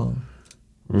Tylenol.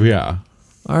 Yeah.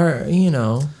 Or, you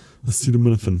know.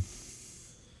 Acetaminophen.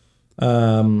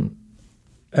 And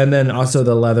then also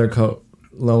the leather coat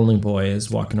lonely boy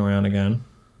is walking around again.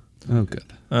 Oh, good.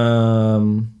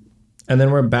 And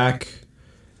then we're back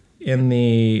in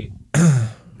the...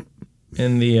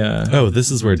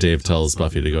 this is where Dave tells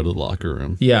Buffy to go to the locker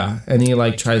room. Yeah, and he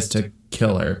like tries to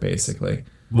kill her basically.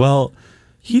 Well,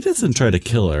 he doesn't try to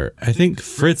kill her. I think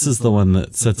Fritz is the one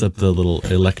that sets up the little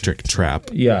electric trap.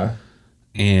 Yeah.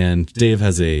 And Dave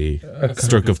has a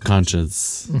stroke of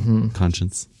conscience. Mm-hmm.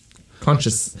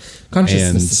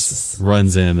 Consciousness. And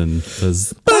runs in and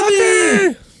says,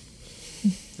 Buffy!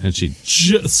 And she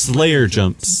Slayer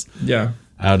jumps. Yeah.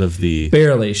 Out of the...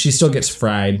 Barely. She still gets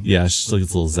fried. Yeah, she still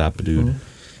gets a little zapadude.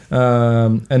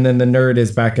 And then the nerd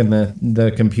is back in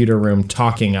the computer room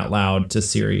talking out loud to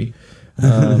Siri.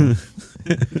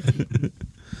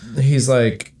 He's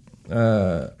like,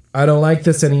 I don't like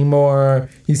this anymore.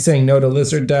 He's saying no to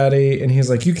Lizard Daddy. And he's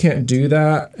like, you can't do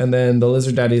that. And then the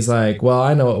Lizard Daddy's like, well,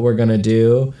 I know what we're going to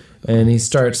do. And he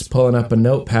starts pulling up a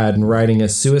notepad and writing a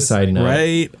suicide note.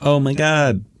 Right? Oh, my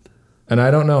God. And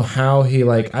I don't know how he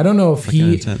I don't know if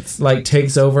he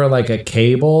takes over like a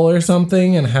cable or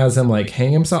something and has him like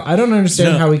hang himself. I don't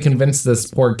understand how he convinced this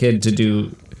poor kid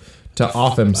to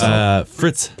off himself.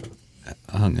 Fritz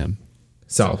hung him.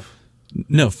 Self.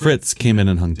 No, Fritz came in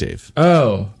and hung Dave.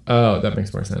 Oh, that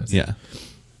makes more sense. Yeah.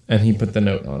 And he put the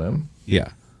note on him.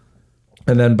 Yeah.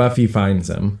 And then Buffy finds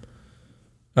him.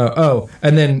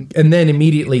 And then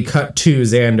immediately cut to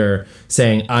Xander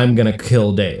saying, I'm going to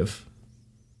kill Dave.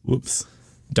 Whoops.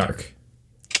 Dark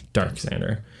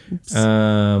Xander.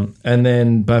 And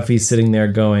then Buffy's sitting there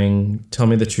going, tell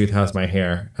me the truth, how's my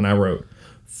hair? And I wrote,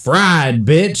 fried,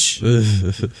 bitch.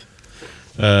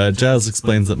 Giles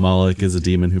explains that Moloch is a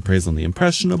demon who preys on the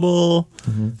impressionable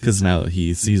because now that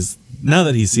he's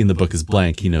seen the book is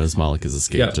blank, he knows Moloch has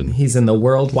escaped. And he's in the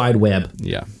World Wide Web.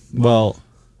 Yeah. Well,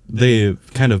 they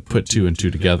kind of put two and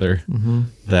two together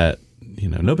that,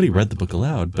 nobody read the book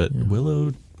aloud, but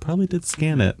Willow probably did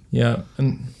scan it. Yeah.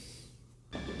 And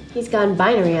he's gone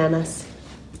binary on us.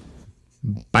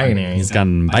 He's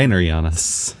gone binary on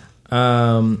us.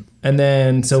 And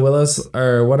then so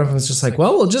one of them is just like,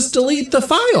 well, we'll just delete the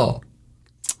file.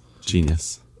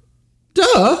 Genius.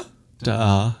 Duh.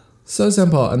 So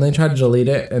simple. And they try to delete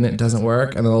it and it doesn't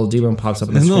work. And the little demon pops up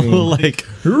on the screen. And a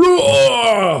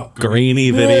little grainy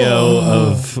video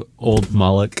of old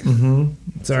Moloch.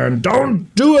 Saying,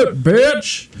 don't do it,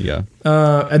 bitch. Yeah.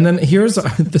 And then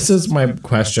this is my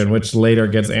question, which later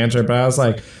gets answered, but I was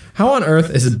like, how on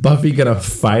earth is Buffy gonna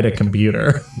fight a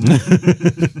computer?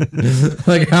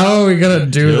 Like, how are we gonna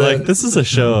do that? Like, this is a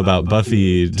show about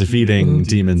Buffy defeating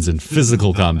demons in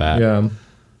physical combat. Yeah.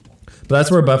 But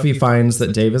that's where Buffy finds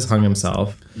that Dave has hung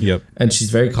himself. Yep. And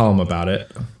she's very calm about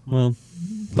it. Well,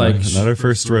 not her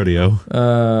first rodeo.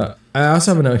 I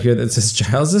also have a note here that says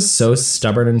Giles is so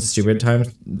stubborn and stupid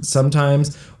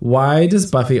sometimes. Why does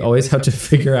Buffy always have to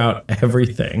figure out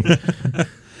everything?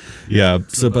 Yeah,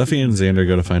 so Buffy and Xander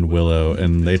go to find Willow,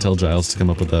 and they tell Giles to come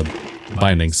up with a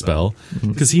binding spell,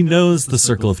 because he knows the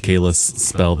Circle of Kalis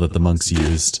spell that the monks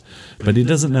used, but he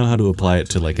doesn't know how to apply it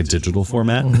to like a digital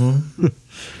format.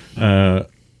 And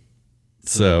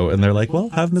they're like, well,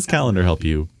 have Miss Calendar help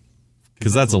you.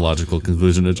 Because that's a logical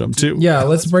conclusion to jump to. Yeah,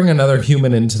 let's bring another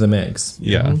human into the mix.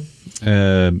 Yeah.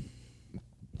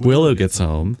 Willow gets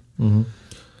home.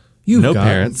 No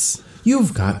parents.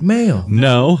 You've got mail.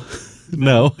 No.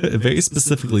 It very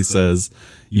specifically says,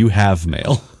 you have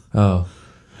mail. Oh.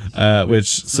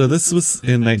 So this was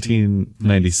in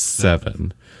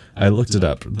 1997. I looked it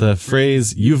up. The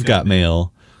phrase, you've got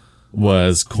mail,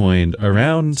 was coined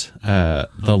around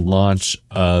the launch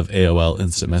of AOL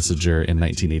Instant Messenger in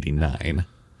 1989.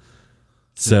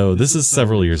 So this is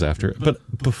several years after, but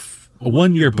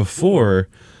 1 year before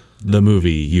the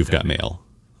movie You've Got Mail,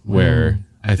 where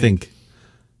I think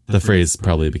the phrase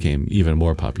probably became even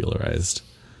more popularized.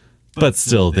 But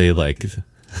still, they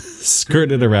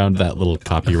skirted around that little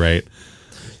copyright.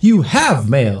 You have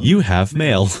mail. You have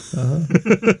mail.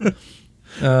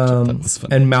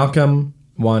 And Malcolm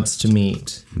wants to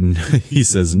meet. He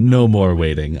says, no more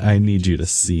waiting. I need you to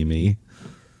see me.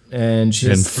 And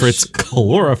Fritz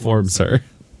chloroforms her.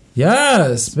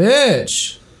 Yes,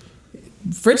 bitch.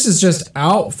 Fritz is just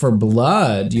out for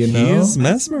blood, you know? He's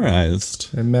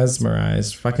mesmerized. And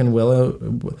mesmerized. Fucking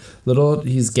Willow,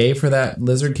 he's gay for that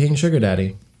Lizard King sugar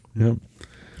daddy. Yep.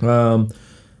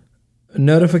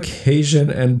 Notification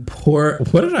and poor...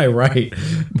 What did I write?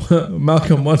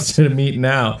 Malcolm wants to meet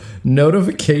now.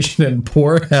 Notification and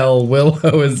poor hell,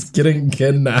 Willow is getting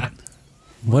kidnapped.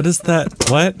 What is that?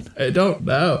 What? I don't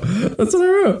know. That's what I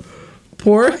wrote.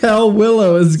 Poor hell,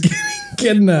 Willow is getting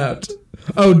kidnapped.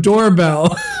 Oh,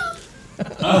 doorbell.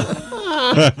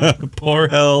 Poor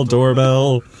hell,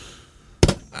 doorbell.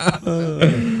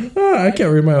 I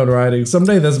can't read my own writing.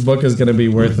 Someday this book is going to be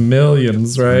worth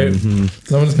millions, right? Mm-hmm.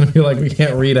 Someone's going to be like, we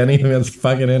can't read anything that's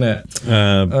fucking in it.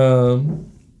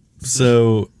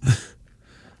 So,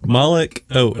 Moloch,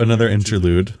 another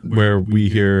interlude where we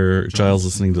hear Giles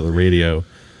listening to the radio.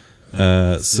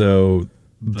 So,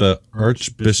 the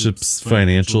Archbishop's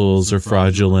financials are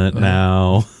fraudulent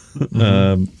now.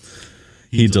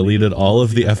 He deleted all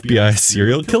of the FBI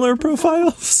serial killer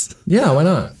profiles. Yeah, why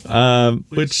not?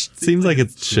 Which seems like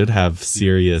it should have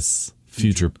serious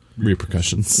future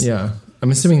repercussions. Yeah.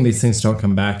 I'm assuming these things don't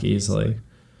come back easily.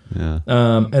 Yeah.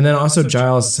 And then also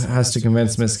Giles has to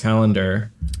convince Miss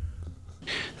Calendar.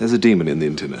 There's a demon in the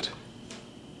internet.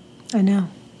 I know.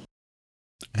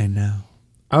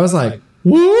 I was like,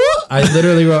 what? I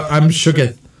literally wrote, I'm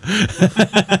shooketh.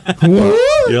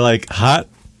 What? You're like, hot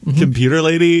computer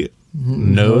lady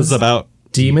knows about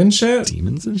demons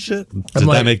and shit? Did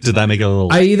that make it a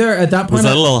little... I either, at that point... Was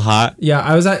that a little hot? Yeah,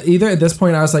 I was at this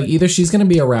point, I was like, either she's going to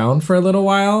be around for a little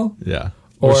while. Yeah.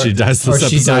 Or she dies this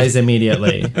she episode. dies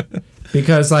immediately.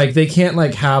 Because, like, they can't,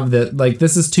 like, have the... Like,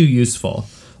 this is too useful.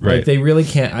 Right. Like, they really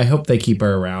can't... I hope they keep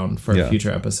her around for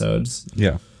future episodes.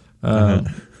 Yeah.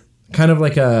 Kind of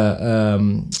like a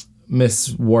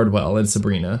Miss Wardwell in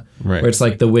Sabrina. Right. Where it's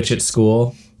like the witch at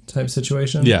school type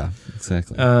situation. Yeah,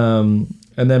 exactly.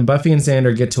 And then Buffy and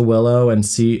Xander get to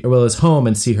Willow's home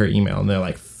and see her email. And they're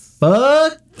like,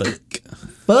 fuck.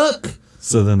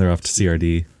 So then they're off to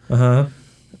CRD.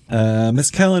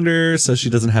 Miss Calendar says she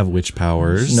doesn't have witch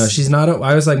powers. No, she's not.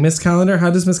 I was like, Miss Calendar?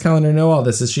 How does Miss Calendar know all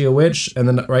this? Is she a witch? And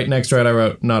then right next to it, I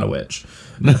wrote, not a witch.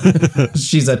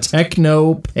 She's a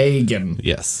techno-pagan.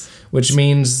 Yes. Which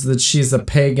means that she's a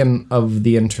pagan of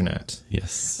the internet.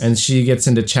 Yes. And she gets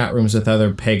into chat rooms with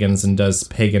other pagans and does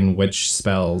pagan witch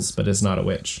spells, but is not a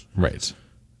witch. Right.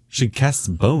 She casts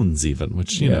bones even,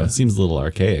 which, you know, seems a little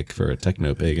archaic for a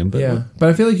techno-pagan. But yeah, but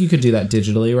I feel like you could do that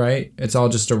digitally, right? It's all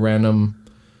just a random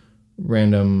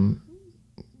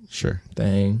sure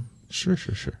thing. Sure.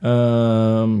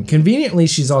 Conveniently,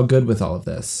 she's all good with all of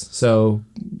this. So,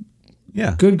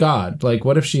 yeah. Good God. Like,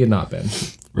 what if she had not been?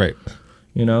 Right.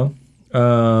 You know?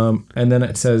 And then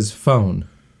it says phone.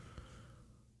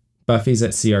 Buffy's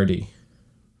at CRD.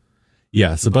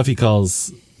 Yeah, so Buffy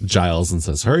calls Giles and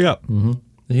says, hurry up. Mm-hmm.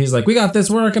 And he's like, we got this,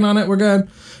 we're working on it, we're good.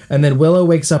 And then Willow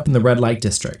wakes up in the red light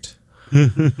district.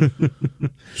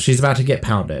 She's about to get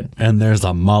pounded. And there's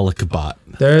a Moloch bot.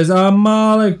 There's a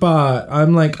Moloch bot.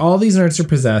 I'm like, all these nerds are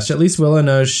possessed. At least Willow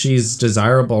knows she's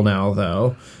desirable now,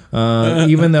 though.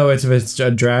 Even though it's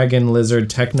a dragon, lizard,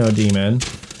 techno demon.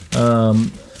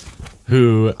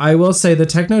 Who... I will say the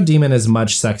techno demon is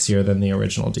much sexier than the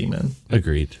original demon.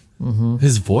 Agreed. Mm-hmm.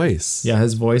 His voice. Yeah,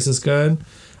 his voice is good.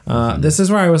 This is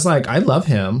where I was like, I love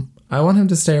him. I want him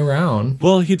to stay around.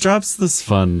 Well, he drops this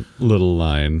fun little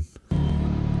line.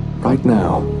 Right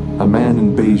now, a man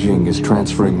in Beijing is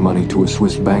transferring money to a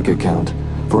Swiss bank account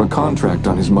for a contract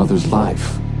on his mother's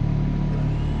life.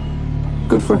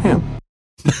 Good for him.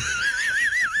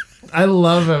 I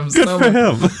love him so much.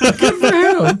 Good for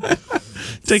him.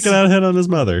 Taking out a hit on his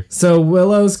mother. So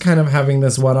Willow's kind of having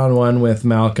this one-on-one with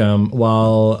Malcolm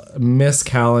while Miss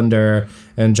Calendar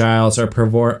and Giles are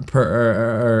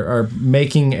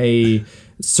making a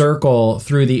circle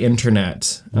through the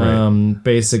internet,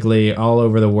 basically all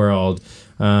over the world.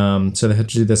 So they have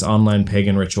to do this online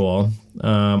pagan ritual.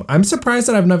 I'm surprised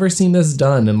that I've never seen this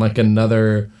done in like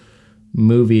another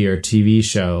movie or TV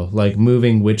show, like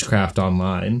moving witchcraft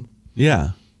online.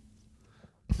 Yeah.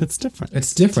 It's different.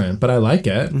 It's different, but I like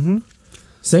it. Mm-hmm.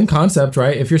 Same concept,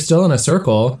 right? If you're still in a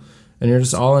circle and you're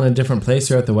just all in a different place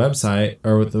here at the website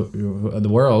or with the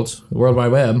World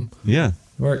Wide Web. Yeah.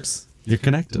 It works. You're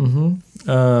connected.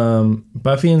 Mm-hmm.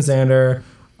 Buffy and Xander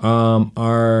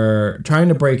are trying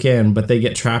to break in, but they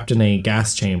get trapped in a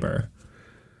gas chamber.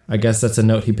 I guess that's a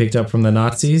note he picked up from the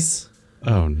Nazis.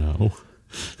 Oh, no.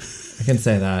 I can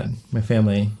say that. My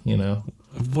family, you know.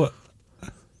 What?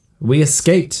 We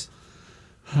escaped.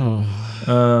 Oh.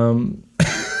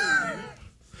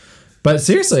 But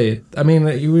seriously, I mean,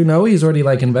 you know, he's already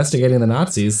like investigating the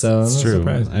Nazis, so I'm not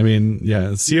surprised. I mean, yeah,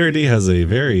 CRD has a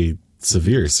very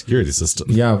severe security system.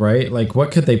 Yeah, right? Like,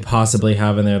 what could they possibly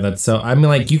have in there that's so... I mean,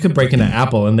 like, you could break into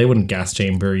Apple and they wouldn't gas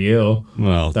chamber you.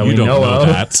 Well, that you we don't know of.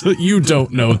 that. You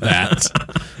don't know that.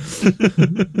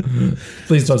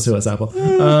 Please don't sue us, Apple.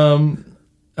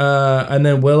 And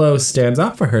then Willow stands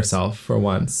up for herself for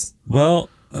once. Well,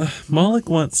 Moloch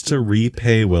wants to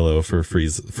repay Willow for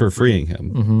freeing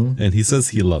him. And he says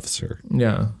he loves her.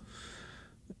 Yeah.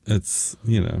 It's,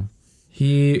 you know...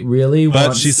 He really wants...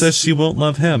 But she says she won't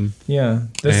love him. Yeah.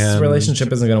 This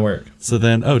relationship isn't going to work. So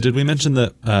then, did we mention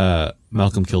that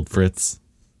Malcolm killed Fritz?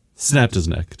 Snapped his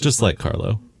neck, just like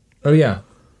Carlo. Oh, yeah.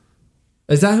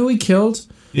 Is that who he killed?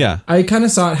 Yeah. I kind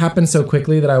of saw it happen so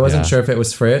quickly that I wasn't sure if it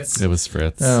was Fritz. It was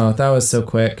Fritz. Oh, that was so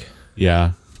quick.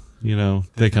 Yeah. You know,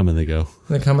 they come and they go.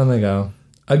 They come and they go.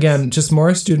 Again, just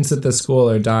more students at the school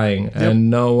are dying, and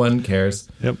no one cares.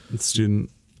 Yep.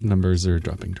 Student numbers are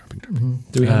dropping.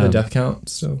 Do we have the death count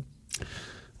still?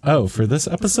 Oh, for this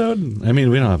episode? I mean,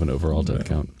 we don't have an overall death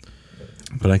count.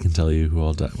 But I can tell you who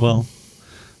all died. Well,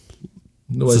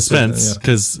 suspense,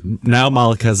 because now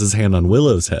Moloch has his hand on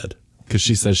Willow's head, because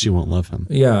she says she won't love him.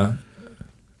 Yeah.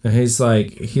 And he's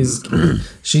like,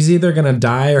 she's either going to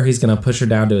die or he's going to push her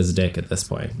down to his dick at this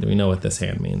point. Do we know what this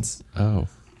hand means? Oh.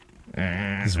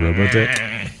 His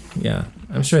robo-dick? Yeah.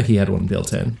 I'm sure he had one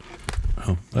built in.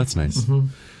 Oh, that's nice.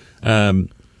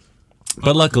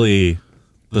 But luckily,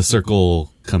 the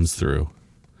circle comes through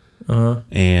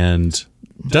and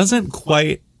doesn't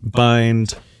quite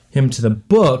bind him to the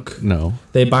book. No.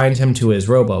 They bind him to his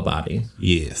robo body.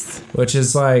 Yes. Which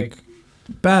is like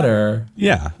better.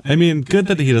 Yeah. I mean, good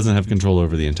that he doesn't have control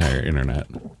over the entire internet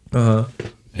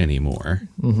anymore.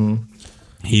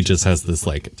 He just has this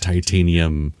like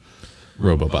titanium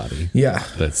robo body. Yeah.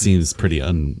 That seems pretty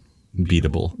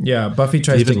unbeatable. Yeah. Buffy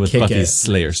tries even to with kick Buffy's it.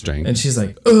 Slayer strength. And she's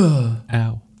like, ugh.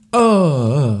 Ow.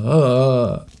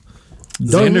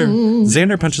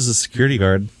 Xander punches a security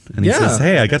guard and he says,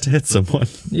 "Hey, I got to hit someone."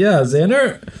 Yeah,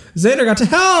 Xander got to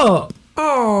help.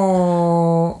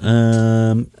 Oh.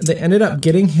 They ended up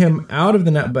getting him out of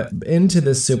the net, but into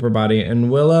this super body.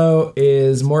 And Willow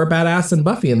is more badass than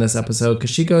Buffy in this episode because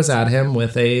she goes at him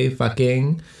with a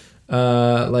fucking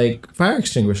like fire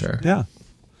extinguisher. Yeah.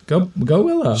 Go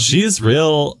Willow. She's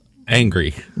real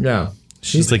angry. Yeah.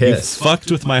 She's like, pissed. "You fucked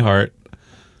with my heart.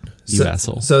 You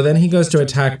asshole." So then he goes to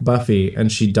attack Buffy,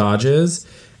 and she dodges,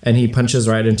 and he punches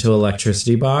right into an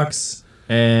electricity box,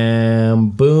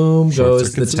 and boom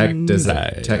goes the tech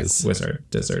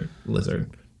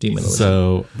lizard, demon.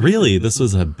 So really, this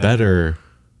was a better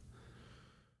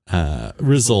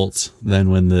result than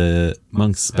when the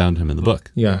monks bound him in the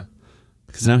book. Yeah,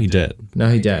 because now he dead.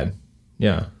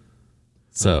 Yeah.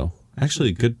 So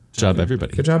actually, good job,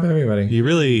 everybody. Good job, everybody. You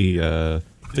really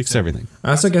fixed everything. I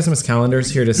also guess Miss Calendar's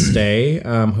here to stay.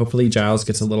 Hopefully Giles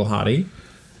gets a little hottie.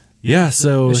 Yeah,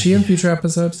 so... Is she in future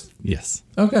episodes? Yes.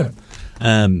 Oh, good.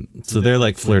 So they're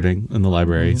like flirting in the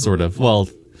library, sort of. Well,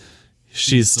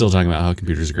 she's still talking about how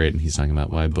computers are great, and he's talking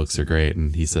about why books are great,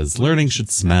 and he says learning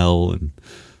should smell, and,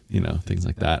 you know, things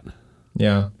like that.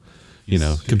 Yeah. You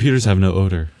know, computers have no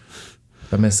odor.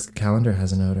 But Miss Calendar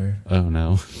has an odor. Oh,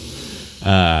 no.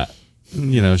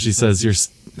 You know, she says, you're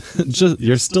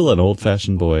still an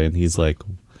old-fashioned boy, and he's like,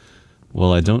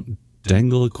 "Well, I don't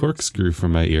dangle a corkscrew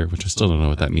from my ear," which I still don't know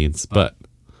what that means, but...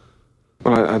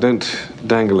 Well, I don't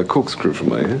dangle a corkscrew from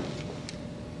my ear.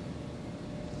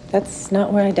 That's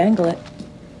not where I dangle it.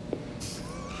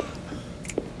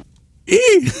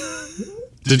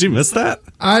 Did you miss that?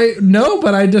 I know,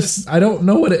 but I don't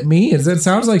know what it means. It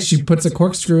sounds like she puts a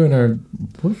corkscrew in her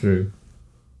pussy.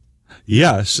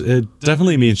 Yeah, it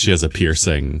definitely means she has a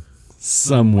piercing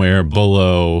somewhere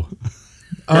below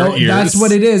her ears. That's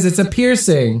what it is. It's a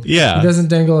piercing. Yeah. He doesn't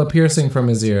dangle a piercing from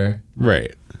his ear.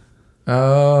 Right.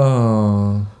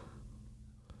 Oh.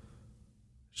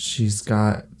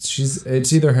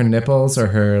 It's either her nipples or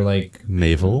her, like...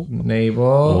 Navel.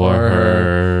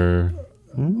 Or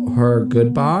her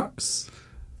good box.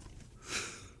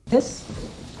 This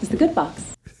is the good box.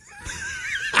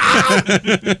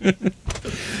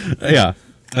 Yeah.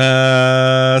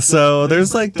 So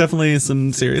there's like definitely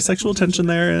some serious sexual tension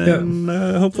there, and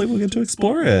hopefully we'll get to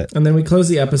explore it. And then we close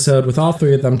the episode with all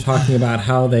three of them talking about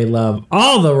how they love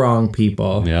all the wrong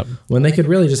people. Yep. When they could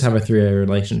really just have a 3-way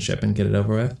relationship and get it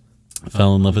over with.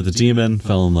 Fell in love with the demon,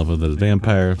 fell in love with the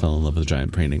vampire, fell in love with the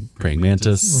giant praying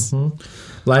mantis.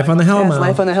 Mm-hmm. Life on the Hellmouth.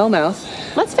 Life on the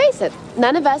Hellmouth. Let's face it,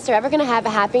 none of us are ever going to have a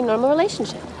happy, normal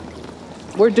relationship.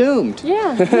 We're doomed.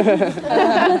 Yeah.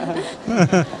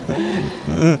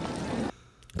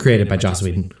 Created by Joss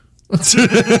Whedon.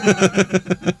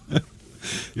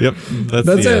 Yep. That's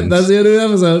it. end. That's the end of the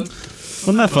episode.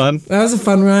 Wasn't that fun? That was a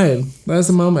fun ride. That was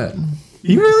a moment.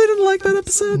 You really didn't like that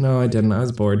episode? No, I didn't. I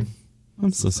was bored.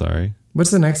 I'm so sorry.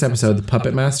 What's the next episode? The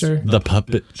Puppet Master? The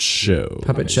Puppet Show.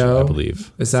 Puppet Show? I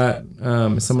believe. Is that,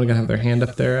 is someone going to have their hand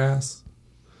up their ass?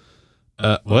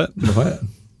 What? What?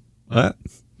 What?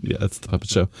 Yeah, that's the Puppet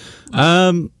Show.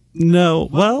 No.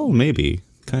 Well, maybe.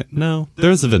 No.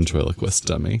 There's a ventriloquist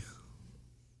dummy.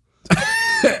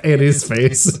 Andy's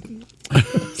face.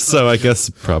 So I guess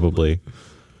probably.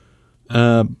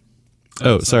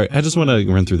 Oh, sorry. I just want to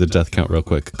run through the death count real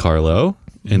quick. Carlo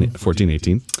in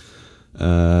 1418.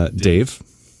 Dave.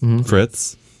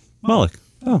 Fritz. Moloch.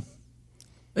 Oh.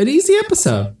 An easy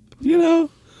episode.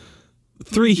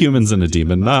 3 humans and a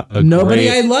demon. Not a Nobody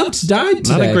great, I loved died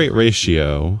today. Not a great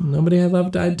ratio. Nobody I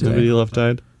loved died today. Nobody you loved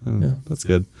died? Oh, Yeah. That's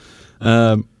good.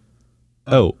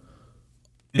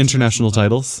 International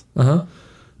titles.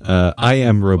 I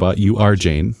Am Robot, You Are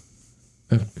Jane.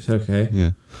 Okay.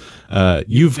 Yeah.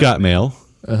 You've Got Mail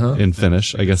in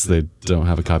Finnish. I guess they don't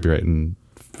have a copyright in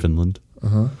Finland.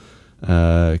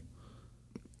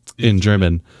 In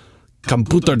German,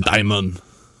 Computerdaimon,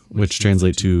 which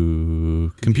translate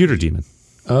to computer demon.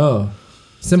 Oh,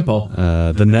 simple.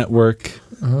 The Network,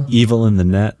 Evil in the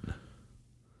Net,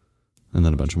 and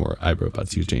then a bunch more.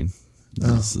 iRobots, You Jane.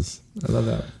 This is, I love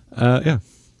that.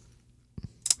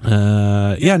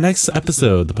 yeah. Next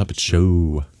episode, The Puppet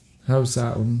Show. How's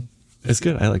that one? It's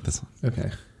good. I like this one.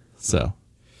 Okay. So,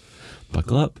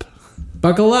 buckle up.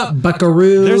 Buckle up,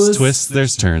 buckaroos. There's twists,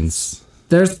 there's turns.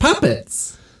 There's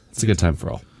puppets. It's a good time for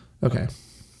all. Okay.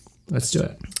 Let's do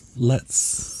it.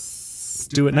 Let's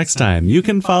do it next time. You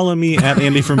can follow me at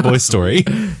Andy from Boy Story.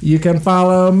 You can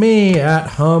follow me at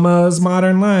Homo's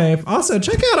Modern Life. Also,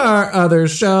 check out our other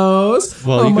shows.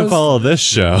 Well, you can follow this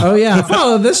show. Oh, yeah.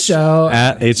 Follow this show.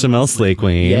 At HML Slay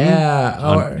Queen. Yeah.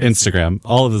 On Instagram.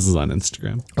 All of this is on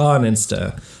Instagram. On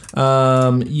Insta.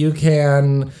 You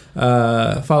can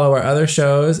follow our other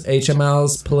shows,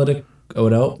 HML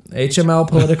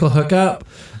Political Hookup.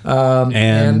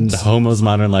 And Homo's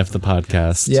Modern Life, the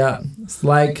podcast. Yeah.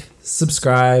 Like,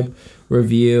 subscribe,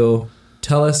 review.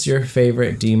 Tell us your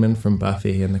favorite demon from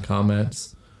Buffy in the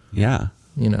comments. Yeah.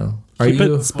 Keep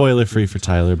it spoiler free for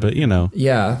Tyler, but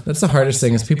Yeah, that's the hardest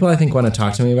thing is people I think want to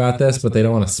talk to me about this, but they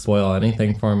don't want to spoil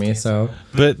anything for me. So,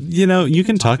 but you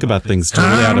can talk about things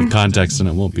totally out of context and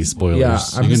it won't be spoilers.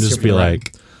 Yeah, you can just be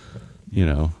like,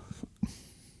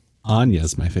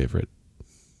 Anya's my favorite.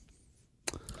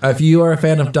 If you are a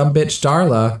fan of Dumb Bitch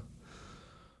Darla,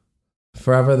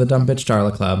 forever the Dumb Bitch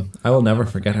Darla Club. I will never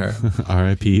forget her.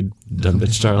 R.I.P. Dumb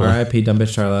Bitch Darla. R.I.P. Dumb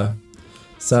Bitch Darla.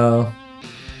 So,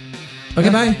 okay,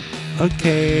 bye.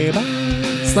 Okay, bye.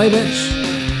 Slay bitch.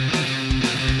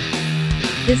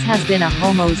 This has been a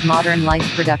Homo's Modern Life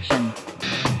production.